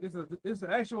 it's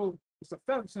a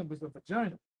phallic symbol, it's a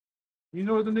vagina. You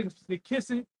know the niggas they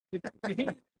kissing, they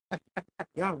hit.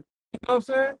 Yeah. You know what I'm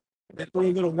saying? They throw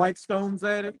little white stones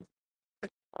at it.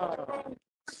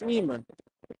 Semen.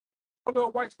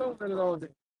 Little white stones at it all day.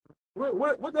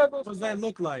 What does What does that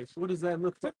look like? What does that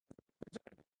look like?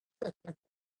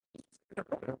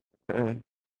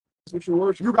 What you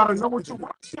worship. You gotta know what you're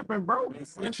worshiping, bro.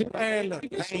 I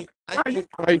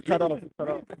cut off.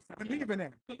 Believe in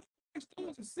that.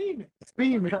 stones are semen?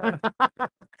 Steaming. Can't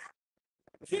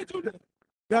do that.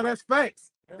 Yeah, that's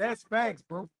facts. That's facts,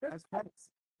 bro. That's facts.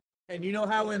 And you know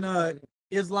how in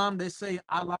Islam they say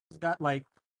Allah's got like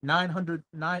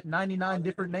 999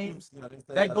 different names?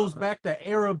 That goes back to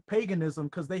Arab paganism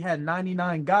because they had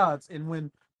 99 gods. And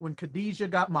when Khadijah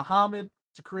got Muhammad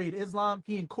to create Islam,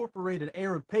 he incorporated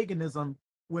Arab paganism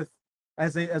with,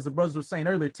 as the brothers were saying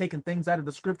earlier, taking things out of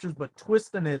the scriptures but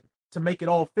twisting it to make it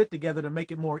all fit together to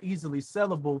make it more easily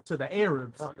sellable to the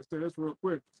Arabs. I'll say this real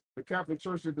quick. The Catholic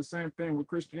Church did the same thing with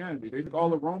Christianity. They took all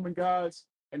the Roman gods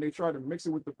and they tried to mix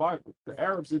it with the Bible. The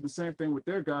Arabs did the same thing with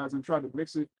their gods and tried to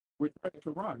mix it with the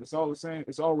Quran. It's all the same.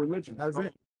 It's all religion. That's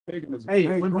it. Paganism.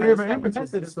 Hey, when we ever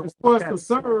impotent, it's for us to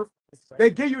serve. They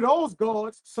give you those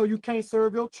gods so you can't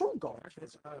serve your true God.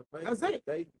 That's it.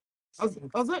 That's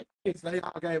it. They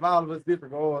all gave all of us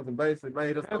different goals and basically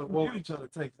made us want each other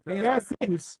to take. And that's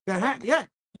it. Yeah,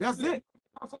 that's it.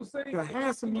 Also say The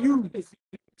handsome you.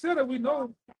 said that we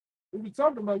know what we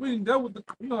talking about. We didn't deal with the,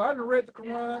 I didn't read the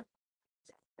Quran.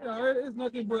 It's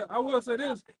nothing, but I will say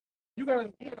this. You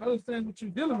gotta understand what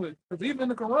you're dealing with. Because even in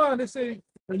the Quran, they say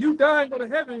when you die and go to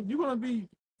heaven, you're gonna be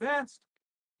vast,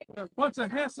 a bunch of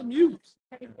handsome youths.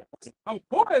 A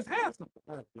boy is handsome.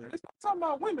 It's not talking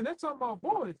about women, they're talking about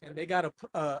boys. And they got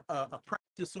a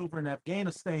practice over in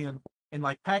Afghanistan and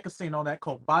like Pakistan, all that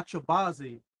called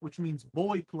bachabazi, which means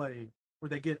boy play, where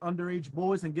they get underage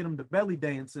boys and get them to belly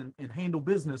dance and handle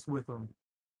business with them.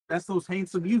 That's those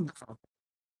handsome youths.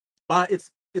 But it's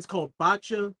called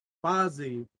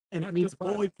bachabazi, and it means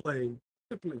boy play.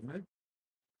 Simply, man.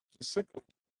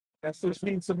 That's those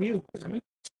handsome youths. You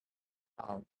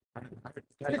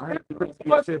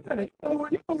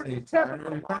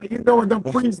know what them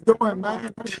priests doing,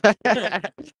 man.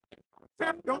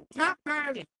 Don't tap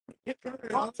that.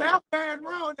 Don't tap that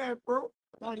around that, bro.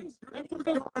 That's what's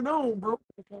going on, bro.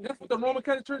 That's what the Roman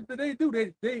Catholic Church they do.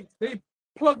 They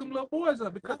plug them little boys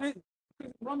up because the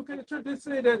Roman Catholic Church they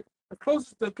say that the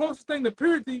closest thing to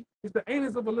purity is the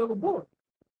anus of a little boy.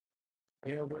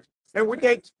 Yeah, and when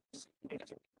they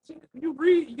You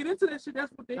read, you get into that shit.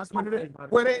 That's what they. That's what it is.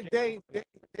 Well,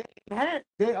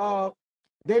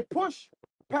 they push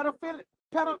pedophile.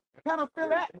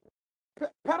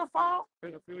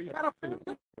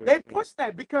 They push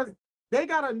that because they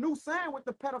got a new saying with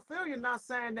the pedophilia, not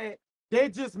saying that they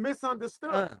just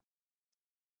misunderstood.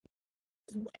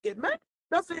 It's wicked, man.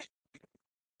 That's it.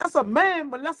 That's a man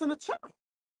molesting a child.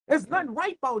 There's nothing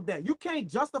right about that. You can't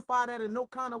justify that in no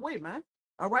kind of way, man.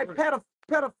 All right,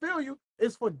 pedophilia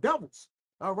is for devils.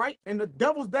 All right, and the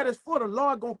devils that is for the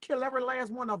Lord gonna kill every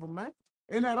last one of them, man.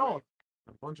 Ain't that all?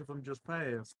 A bunch of them just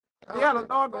passed. Yeah, the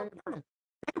Lord gonna kill them.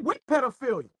 They with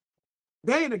pedophilia.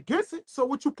 They ain't against it. So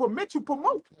what you permit, you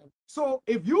promote. So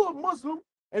if you're a Muslim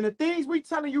and the things we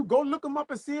telling you, go look them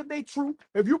up and see if they true.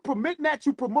 If you permit that,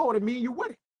 you promote it. Mean you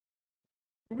with it.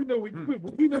 We know you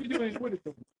ain't with it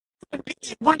though.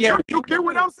 You get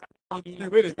what I'm saying?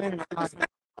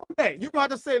 Hey, you got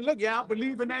to say, look, yeah, I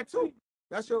believe in that too.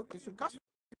 That's your custom.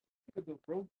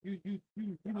 Bro, you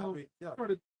know. I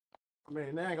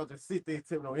mean, they ain't gonna just sit there and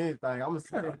tell me no anything. I'm gonna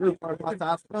study.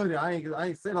 I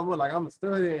ain't saying I'm like I'm gonna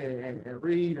study and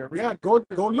read and read. Yeah, go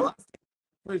look.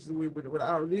 Especially with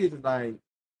our religion, like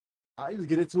I used to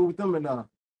get into it with them and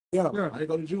Yeah. I didn't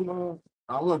go to Juma.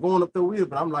 I wasn't going up there with it,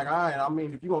 but I'm like, all right, I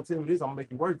mean, if you're gonna tell me this, I'm gonna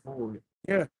make you work for it.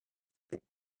 Yeah.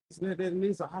 It's not that and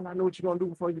this, so how do I know what you're gonna do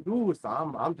before you do it? So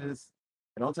I'm just,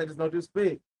 don't take this no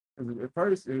disrespect. At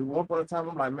first, at one point in time,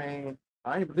 I'm like, man,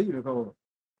 I ain't believe it. Cause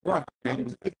Right.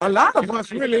 A lot of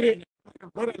us really didn't,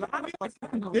 but a lot of us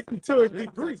didn't to a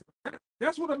degree.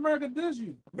 That's what America does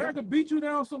you. America beat you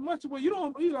down so much where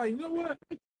you like, you know what?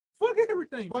 Fuck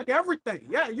everything. Fuck everything.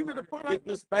 Yeah, you get the point. get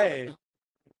this bad.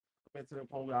 Went to the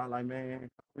point where I was like, man,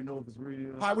 we know if it's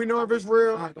real. How we know if it's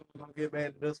real? I don't get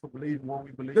mad at us for believing what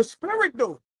we believe. The spirit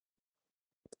though.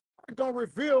 It's gonna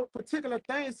reveal particular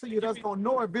things to you that's gonna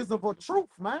know invisible truth,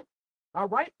 man. All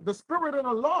right. The spirit of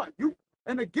the Lord.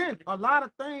 And again, a lot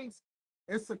of things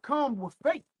it succumb with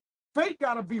faith. Faith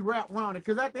gotta be wrapped around it.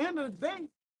 Because at the end of the day,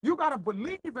 you gotta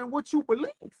believe in what you believe.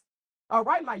 All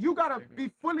right, like you gotta be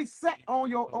fully set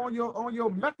on your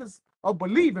methods of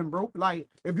believing, bro. Like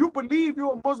if you believe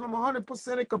you're a Muslim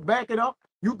 100%, it could back it up.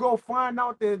 You go find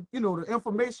out the the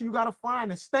information you gotta find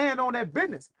and stand on that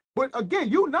business. But again,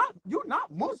 you're not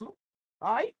Muslim.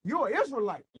 All right, you're an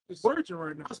Israelite. You're searching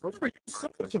right now.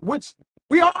 Searching, which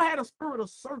we all had a spirit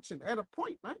of searching at a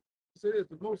point, man. Say this,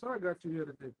 the most I got you here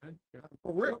today, man.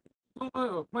 For real.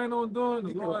 Plan on doing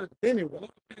the Lord. Anyway,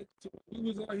 You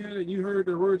was out here and you heard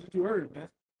the words that you heard, man.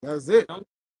 that's it. And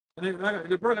then I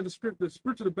got the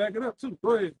scripture to back it up too.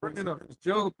 Go ahead, bring it up. It's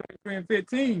Job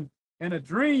 3:15. And a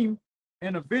dream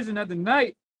and a vision of the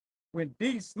night, when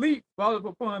deep sleep falleth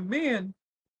upon men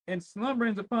and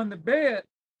slumberings upon the bed,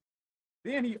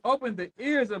 then he opened the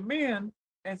ears of men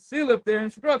and sealeth their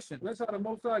instruction. That's how the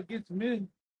Most High gets men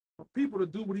or people to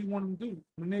do what He wants them to do.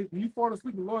 When you fall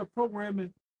asleep, the Lord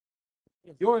programming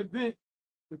your event,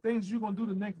 the things you're gonna do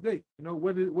the next day. You know,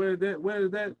 whether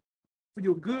that for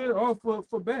your good or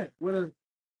for bad. Whether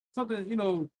something,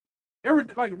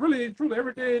 really and truly,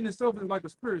 every day in itself is like a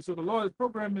spirit. So the Lord is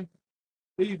programming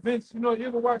the events. You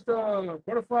ever watch the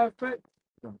Butterfly Effect?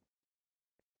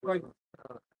 Like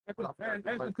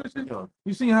Ashton Kutcher,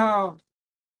 you see how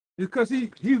because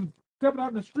he stepping out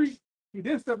in the street, he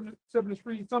did step in the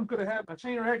street. Something could have happened. A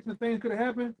chain reaction of things could have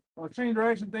happened, or a chain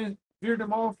reaction things veered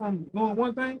them off from doing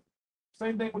one thing.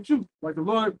 Same thing with you. Like the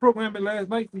Lord programmed it last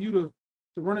night for you to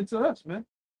run into us, man.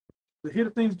 To hear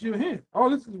the things that you're hearing. All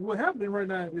this is what happening right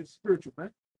now is spiritual, man.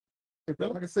 If I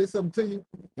can say something to you,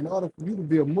 in order for you to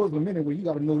be a Muslim anyway, you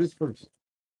got to know this first.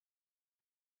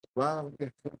 Wow,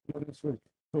 know this first.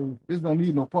 So this don't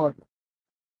need no partner.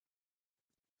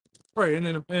 Right,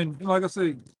 and like I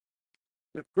say,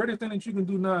 the greatest thing that you can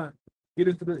do now, get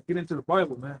into the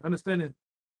Bible, man. Understanding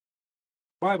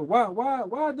Bible.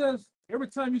 Why does every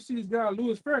time you see this guy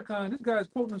Louis Farrakhan, this guy's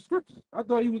quoting the scriptures? I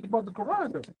thought he was about the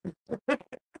Quran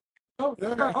though.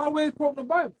 This guy always quoting the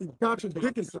Bible. He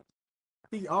contradicting himself.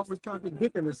 He always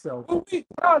contradicting himself. What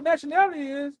our nationality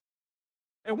is,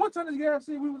 and one time this guy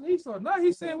said we was Esau. Now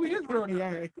he's saying we Israel.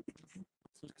 Yeah.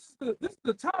 This is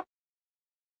the top.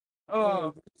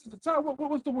 This is the top.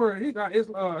 What's the word? He got. It's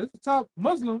the top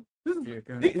Muslim. This is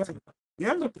the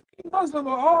Muslim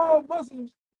of all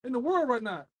Muslims in the world right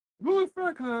now. Louis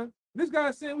Farrakhan. This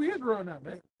guy's saying we Israel now,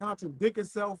 man. Contradict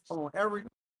himself on every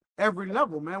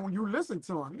level, man. When you listen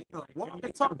to him, why they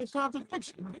talking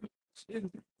contradiction?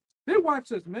 They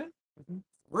watch us, man.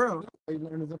 Real. They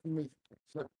learn his information.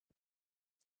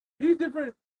 These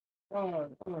different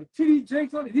TD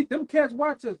Jakes on it. Them cats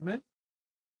watch us, man.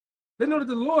 They know that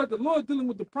the Lord dealing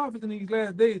with the prophets in these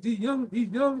last days. These young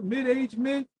mid-aged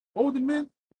men, older men,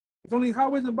 it's on these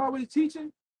highways and byways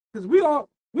teaching. Because we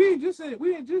ain't just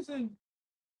in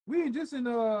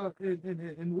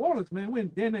New Orleans, man. We're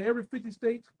in every 50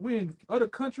 states. We're in other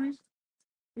countries.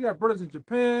 We got brothers in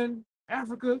Japan,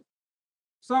 Africa,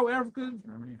 South Africa,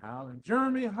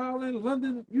 Germany, Holland,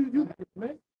 London. You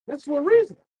man. That's for a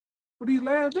reason. For these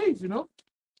last days,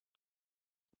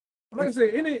 Like I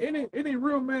say, any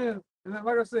real man, and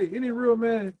like I say, any real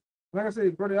man, like I say,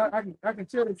 brother, I can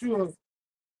tell that you're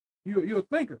a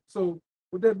thinker. So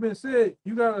with that being said,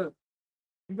 you gotta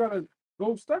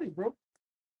go study, bro.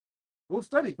 Go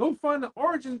study. Go find the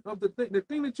origin of the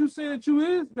thing that you say that you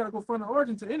is. You gotta go find the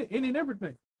origin to any and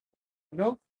everything. I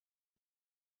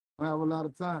have a lot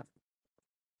of time.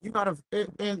 You gotta,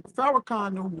 and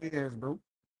Farrakhan knew who he is, bro.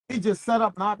 He just set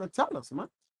up not to tell us, man.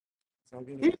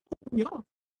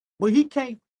 But he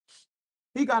can't.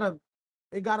 It gotta be,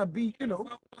 it gotta be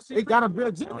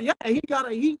a gentleman. Yeah,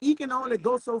 he can only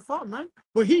go so far, man.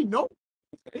 But he know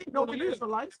the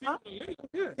Israelites, huh?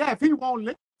 Yeah, if he won't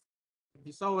live.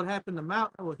 You saw what happened to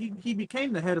Malcolm. Well, he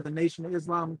became the head of the Nation of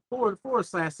Islam for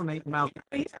assassinating Malcolm.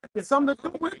 It's something to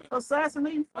do with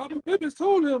assassinating. Albert Bivens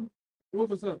told him what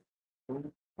was up.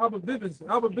 Albert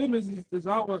Bivens is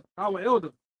our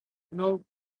elder.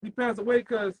 He passed away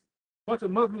because a bunch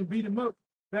of Muslims beat him up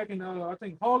back in I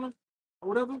think Harlem or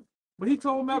whatever. But he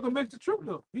told Malcolm X the truth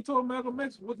though. He told Malcolm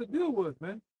X what the deal was,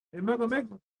 man. And Malcolm X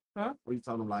Huh? What you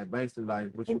telling them, like basically, like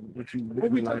what you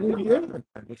What we like, telling you?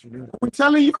 like, what you do? We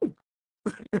telling you.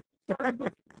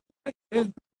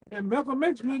 And Malcolm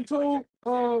X been told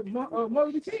Martin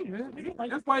Luther King, man.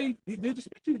 That's why he did the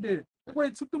speech he did. That's why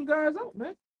he took them guys out,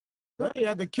 man. They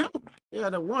had to kill him. Yeah,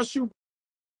 that once you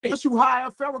hire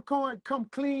Farrakhan, come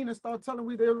clean and start telling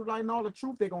we they're writing all the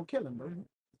truth, they're gonna kill him, bro.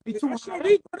 He too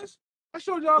I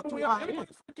showed y'all Too when high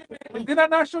did I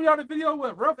not show y'all the video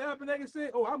where Ruff Abernathy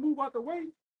said, "Oh, I move out the way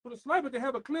for the sniper to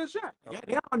have a clear shot." Yeah,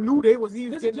 they all knew they was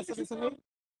even This getting is Jesse assassinated.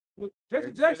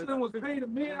 Jesse Jackson was paid $1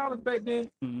 million back then.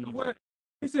 Mhm. Where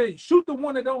he said, "Shoot the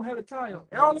one that don't have a tie on."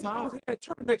 All the ones had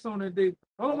turtlenecks on that day. The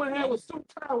only one that had was suit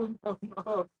tie was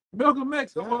Malcolm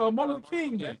X or Martin Luther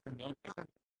King. Man.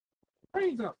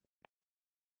 Brains up.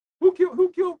 Who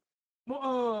killed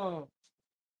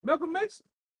Malcolm X?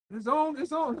 His own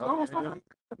son.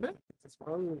 Man. That's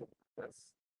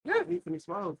Yeah, he finna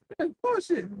expose. yeah,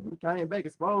 bullshit. He came back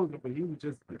exposed, but he was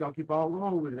just gonna keep on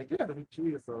going with it. They got him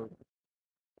cheated, so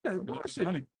Yeah,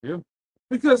 bullshit. Yeah.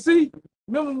 Because see,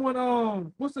 remember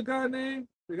when what's the guy name?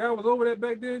 The guy was over there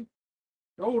back then,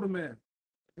 the older man.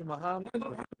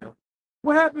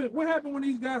 What happened? What happened when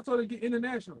these guys started getting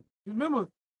international? You remember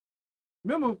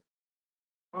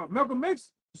Malcolm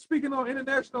X speaking on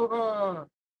international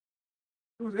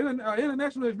it was an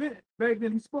international event back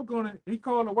then. He spoke on it. He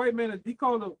called the white man. He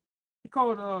called the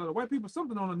white people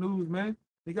something on the news, man.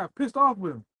 They got pissed off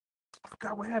with him. I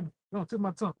forgot what happened. Don't tip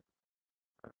my tongue.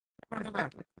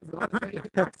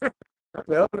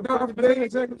 No, I forget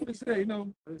exactly what he said. You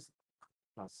know,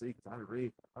 I see. I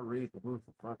read the book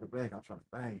from front to back. I try to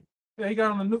bang. yeah, he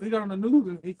got on the news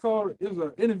and he called. It was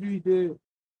an interview he did.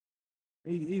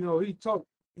 He talked.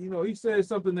 He said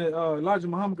something that Elijah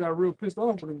Muhammad got real pissed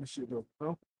off with him and shit though. You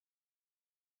know?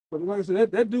 But like I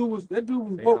said, that dude was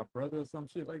woke. Brother or some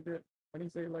shit like that. When he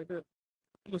say it like that.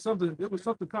 It was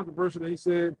something controversial that he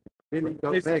said. Then he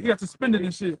go He back. got suspended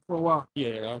and shit for a while.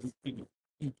 Yeah,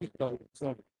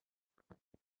 so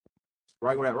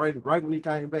Right when he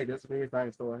came back, that's when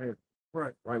everything started happening.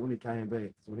 Right. Right when he came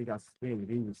back, so when he got suspended,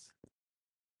 he was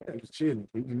chilling.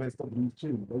 He was messed up. He was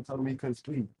chilling. They told him he couldn't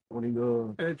sleep when he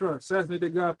They tried to assassinate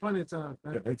that guy plenty of times,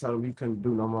 man. they told him he couldn't do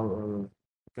no more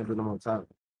time.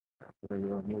 They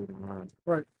moved him around.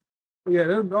 But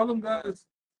yeah, all them guys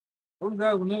were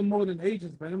no more than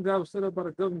agents, man. Them guys were set up by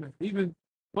the government. Even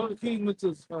Martin Luther King went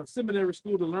to seminary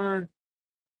school to learn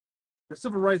the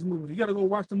civil rights movement. You got to go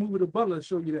watch the movie The Butler to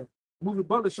show you that. The movie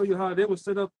Butler show you how they were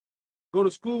set up, go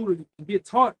to school to get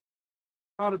taught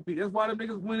how to be. That's why them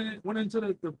niggas went into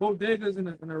the bodegas and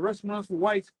the restaurants for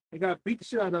whites. They got beat the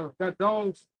shit out of. Got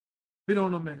dogs bit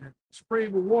on them and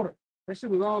sprayed with water. That shit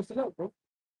was all set up, bro.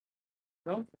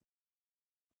 No?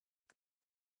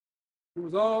 It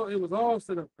was all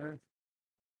set up, man.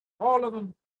 All of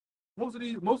them. Most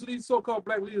of these so-called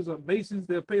black leaders are Masons.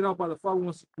 They're paid off by the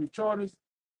 501c3 charters.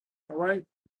 All right,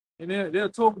 and they're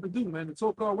told what to do, man. The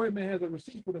so-called white man has a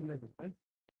receipt for them niggas, man.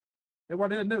 That's why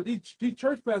they'll never these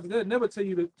church pastors. They'll never tell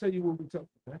you what we tell you,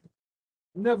 man.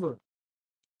 Never.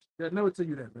 They'll never tell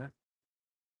you that, man.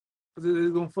 Because they're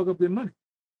gonna fuck up their money.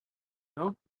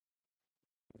 No.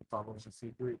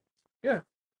 501c3. Yeah,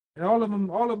 and all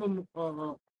of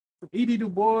them. E.D. Du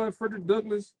Bois, Frederick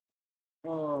Douglass.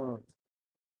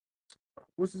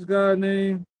 What's this guy's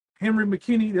name? Henry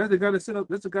McKinney. That's the guy that set up.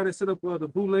 That's the guy that set up the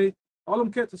Boule. All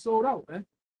them cats are sold out, man.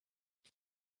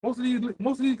 Most of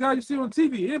these guys you see on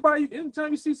TV.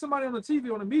 Anytime you see somebody on the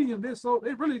TV on the medium,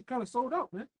 they really kind of sold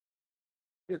out, man.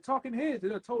 They're talking heads.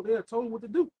 They're told what to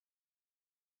do.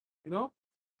 You know.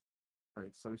 Right,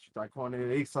 so you like Cornell,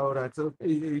 he sold that too.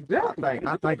 Exactly.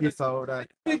 I think he sold that.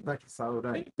 I think he sold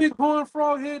that. Big horn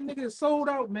frog head nigga sold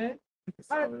out, man. He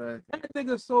sold that. That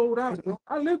nigga sold out. Bro.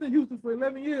 I lived in Houston for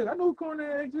 11 years. I know who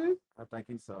Cornell X is. I think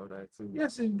he sold that too.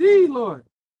 Yes, indeed, Lord.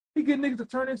 He get niggas to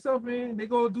turn themselves in. They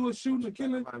go do a shooting or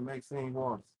killing. Like Maxine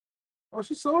Waters. Oh,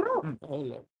 she sold out.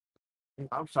 hold up.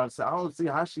 I'm trying to say, I don't see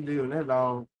how she living that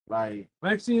long. Like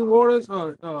Maxine Waters,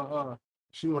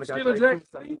 she would have Sheila got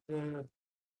Jackson. that.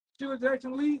 Sheila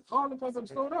Jackson Lee, all them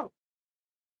motherfuckers sold out.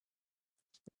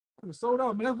 They sold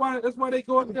out, man. That's why they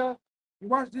go up there. You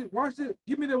watch it.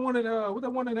 Give me the one that with the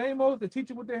one in Amos, the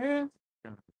teacher with their hands.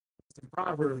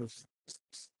 Proverbs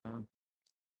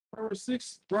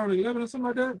 6, Proverbs 11 or something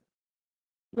like that.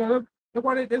 Yeah, that's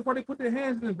why they put their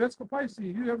hands in the Vesca Pisces.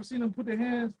 You ever seen them put their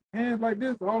hands like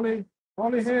this? All they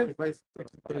hands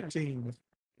 13.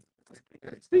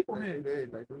 steeple hands. They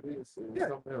do this.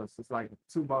 Something else. It's like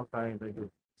 2 more things they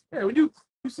do. Yeah, when you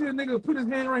see a nigga put his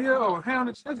hand right here or a hand on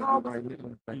the chest, all They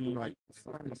do like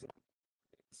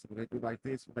so they do like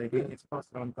this. They hit it's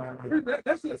posted on time.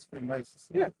 that's it. That's Freemasons.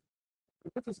 Yeah.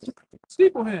 That's a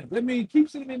steeple hand. That means keep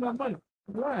sending me my money.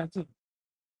 I'm lying to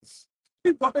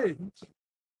you. Go ahead.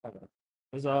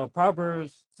 It's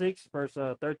Proverbs 6, verse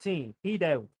 13. He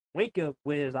that waketh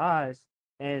with his eyes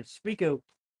and speaketh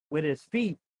with his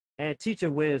feet and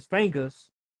teacheth with his fingers,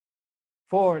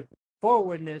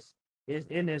 forwardness is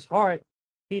in his heart.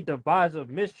 He deviseth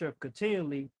mischief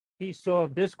continually. He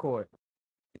soweth discord.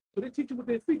 So they teach you with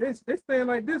their feet. They stand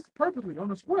like this perfectly on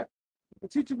the square. They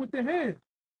teach you with their hands.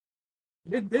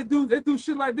 They do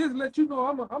shit like this. Let you know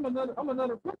I'm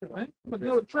another person, man. I'm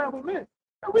another travel man.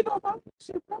 And we know about this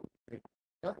shit, bro.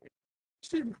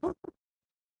 Shit, bro.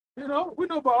 You know, we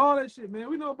know about all that shit, man.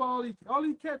 We know about all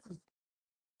these cats is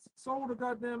sold the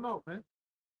goddamn out, man.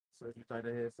 So you think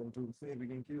they had something to do with Sin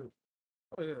getting killed?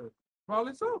 Oh yeah,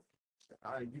 probably so.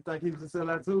 You think he was a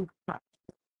sellout too? I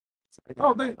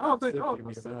don't think.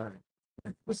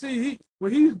 But see,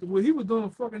 what he was doing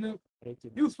fucking up.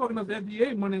 He was fucking up the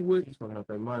FDA money with He's fucking up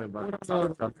their money, but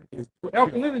with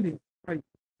alkalinity, like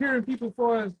hearing people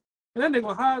for us. And that nigga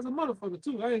was high as a motherfucker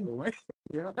too. I ain't gonna wait.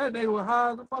 Yeah, that nigga was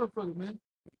high as a motherfucker, man.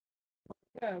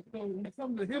 Yeah, so when it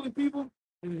comes to healing people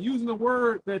and using the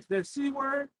word that C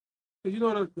word, because you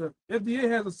know the FDA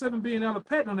has a $7 billion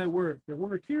patent on that word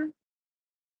cure.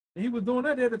 And he was doing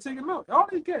that, they had to take him out. All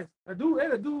these cats. They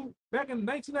had a dude back in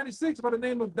 1996 by the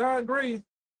name of Don Gray.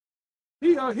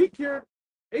 He cured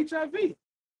HIV.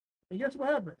 And guess what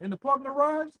happened? In the parking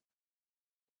garage,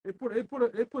 they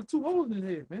put 2 holes in his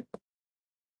head, man.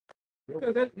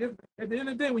 Because at the end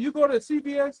of the day, when you go to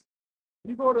CVS,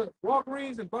 you go to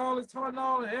Walgreens and buy all this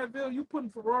Tylenol and Advil, you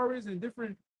putting Ferraris and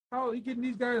different how you getting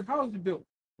these guys houses built.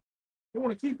 They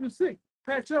want to keep you sick,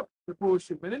 patch up the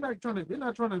bullshit, man. They're not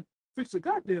trying to fix the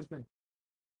goddamn thing.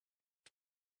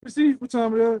 You see what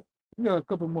time it is? We got a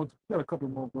couple more,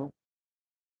 bro.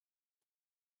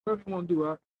 What do you want to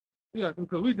do? Yeah,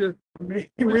 because we We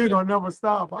ain't gonna never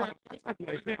stop. you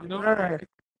know, Yeah.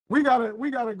 We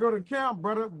gotta go to camp,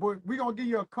 brother. But we gonna give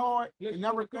you a card and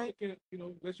everything. you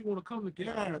know, unless you want to come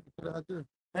again. Yeah.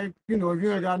 And you know, if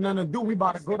you ain't got nothing to do, we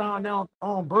about to go down now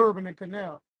on Bourbon and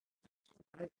Canal.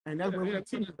 And that's what we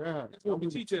teach. Yeah. That's what we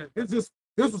teach at. This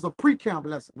was a pre-camp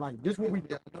lesson. Like this what we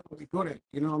good at.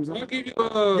 You know what I'm saying? I'll give you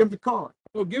Give him the card.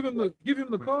 oh, give him the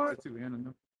card.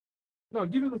 No,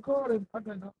 give him the card and I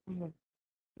can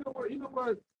you know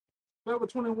what? Level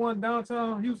 21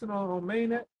 downtown Houston on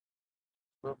Main at?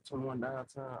 Level 21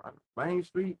 downtown, Main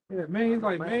Street. Yeah, Main is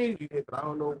like Main. Street, but I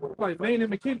don't know what. Like Main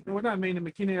and McKinney. Well, not Main and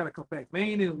McKinney. I gotta come back.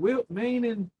 Main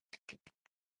and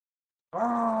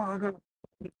I got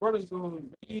brothers going.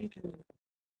 You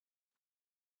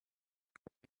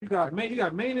got Main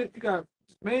and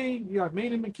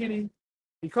McKinney.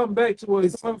 You come back to where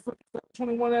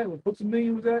 21 at, where Books and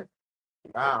Million was at.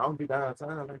 I don't be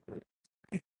downtown like that.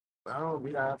 I don't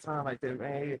be downtown like that,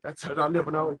 man. That's what I'm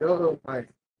living on. Dog. Like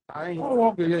I ain't. Oh,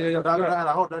 okay, yeah. I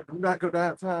do not go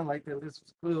downtown like that. This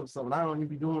was club, so I don't even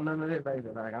be doing none of that, baby.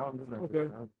 Like I don't do nothing.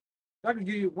 Okay. I can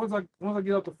give you once I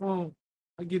get off the phone,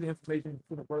 I get the information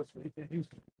for the brothers in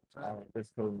Houston. All right, that's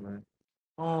cool, man.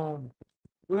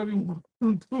 Whatever you want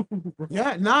to do. Bro.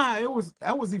 Yeah,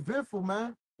 that was eventful,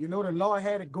 man. You know, the Lord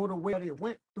had it go the way that it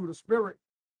went through the Spirit.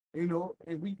 You know,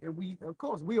 and we of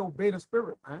course we obey the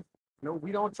Spirit, man. You know,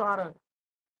 we don't try to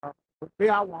obey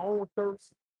our own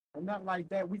thirst and nothing like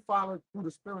that. We follow through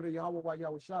the Spirit of Yahweh while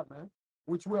Yahweh shot, man,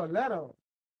 which we're led of,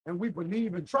 and we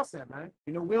believe and trust that, man.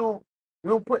 You know, we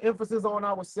don't put emphasis on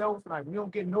ourselves. Like we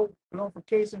don't get no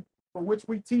glorification for which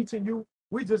we teaching you.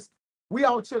 We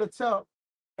out here to tell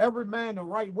every man the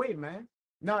right way, man.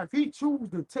 Now, if he chooses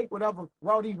to take whatever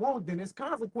route he wants, then there's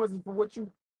consequences for what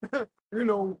you, you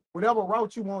know, whatever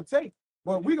route you want to take.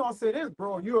 But we gonna say this,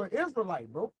 bro. You're an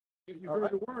Israelite, bro. You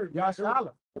heard the word.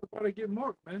 Yashala. Everybody get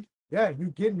marked, man. Yeah,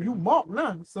 you marked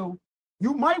now. So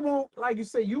you might want, like you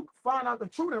say, you find out the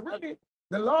truth. And really,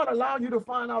 the Lord allowed you to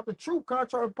find out the truth.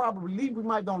 Contrary to probably believe we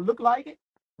might don't look like it,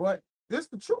 but this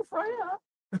the truth right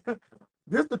here.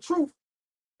 This the truth,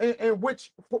 in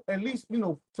which, at least, you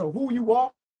know, to who you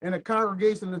are in the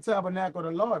congregation, the tabernacle of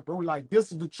the Lord, bro. Like,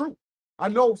 this is the truth. I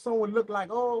know someone look like,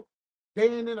 oh, they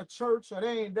ain't in a church or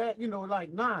they ain't that, you know,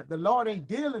 like, nah, the Lord ain't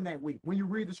dealing that way when you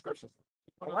read the scriptures.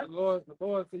 All right? The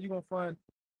Lord said you're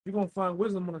gonna find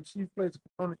wisdom on the chief place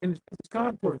in this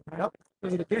concord. Yep.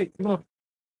 In the gate. The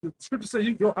scripture says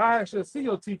your eyes shall see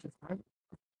your teachers, right?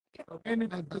 And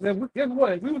then guess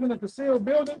what? If we was in a concealed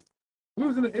building, we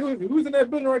was in that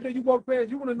building right there, you walk past,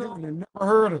 you wanna know. You never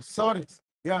heard of Sardis.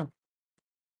 Yeah.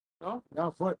 No?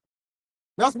 Yeah, but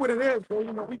that's what it is, bro.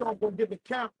 You know, we gonna go get the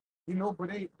camp, you know, but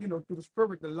they, you know, through the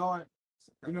Spirit, the Lord,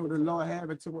 you know, the Lord have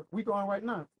it to what we going right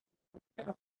now.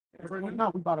 Right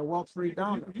now, we about to walk straight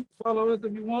down. You follow us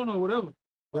if you want or whatever.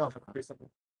 Yeah.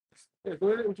 Yeah, go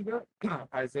ahead. What you got?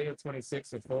 Isaiah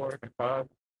 26:4-5.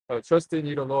 Trust in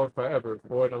you, the Lord, forever.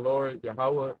 For in the Lord,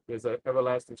 Yahweh, is an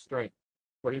everlasting strength.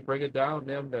 For he bringeth down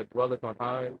them that dwelleth on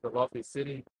high, the lofty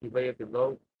city, he layeth it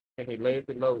low, and he layeth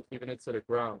it low, even into the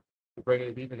ground. He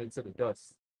bringeth it even into the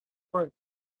dust. Right.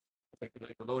 Like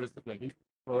the Lord is like, the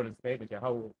Lord is named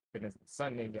Yahweh, and his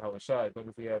son named Yahweh Shai. As long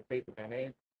as we have faith in that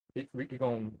name, we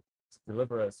going to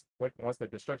deliver us once the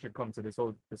destruction comes to this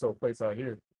whole place out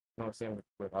here. You know what I'm saying?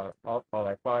 With all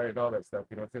that fire and all that stuff,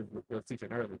 you know, we were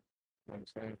teaching earlier. You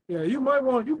understand? Yeah, you might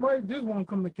just want to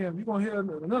come to camp. You're gonna hear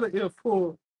another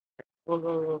earful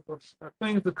of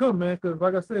things to come, man. Because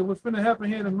like I said, what's finna happen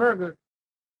here in America,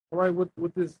 all right,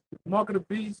 with this market of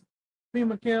beast,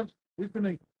 FEMA camps, they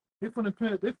finna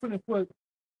put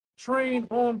trained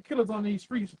armed killers on these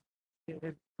streets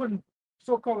and putting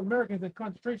so-called Americans in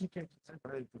concentration camps. Hey,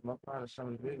 'cause my father showed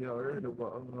me a video earlier,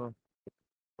 but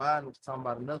Biden was talking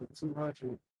about another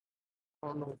 200. I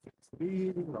don't know if it's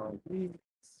speed or weeds.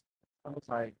 I was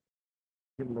like,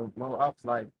 giving them more. I was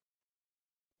like,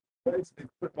 basically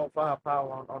put more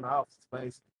firepower on the office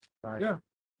space. Like, Yeah.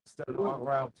 instead of going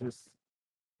around just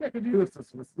Yeah, cause you,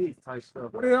 business with these type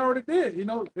stuff. what they already did, you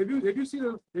know. If you see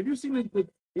the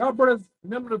y'all brothers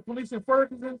remember the police in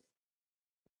Ferguson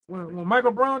when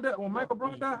Michael Brown died,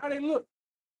 how they look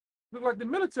like the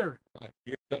military.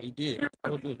 Yeah, he did.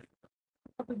 The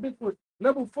bitch with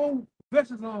level 4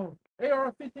 vests on,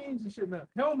 AR-15s and shit now.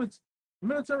 Helmets,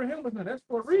 military helmets now. That's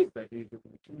for a reason.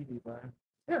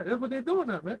 Yeah, that's what they're doing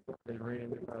now, man. They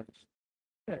ran it.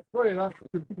 Yeah, go ahead.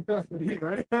 But we ain't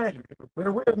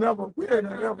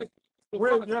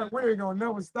gonna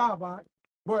never stop, all right?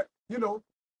 But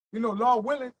Lord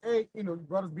willing, hey,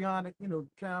 brothers beyond it,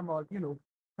 camera,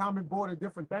 comment board and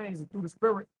different things, and through the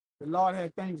spirit, the Lord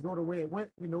had things go the way it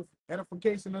went,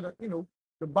 edification of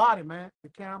the body, man, the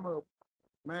camera,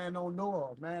 man don't know,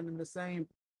 or man in the same,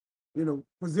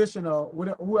 position or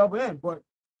whatever, whoever in. But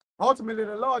ultimately,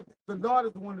 the Lord is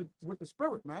the one with the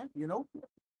spirit, man,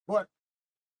 But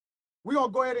we're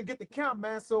gonna go ahead and get the camp,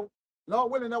 man. So,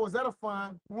 Lord willing, that was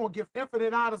edifying. We're gonna give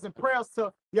infinite honors and prayers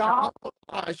to y'all.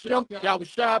 Y'all was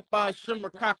shot by Shimmer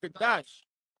Kakadash.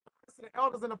 To the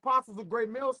elders and apostles of Great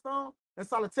Millstone, and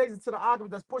salutations to the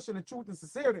argument that's pushing the truth and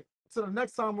sincerity. Till the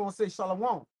next time, we're gonna say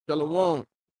Shalom. Shalom.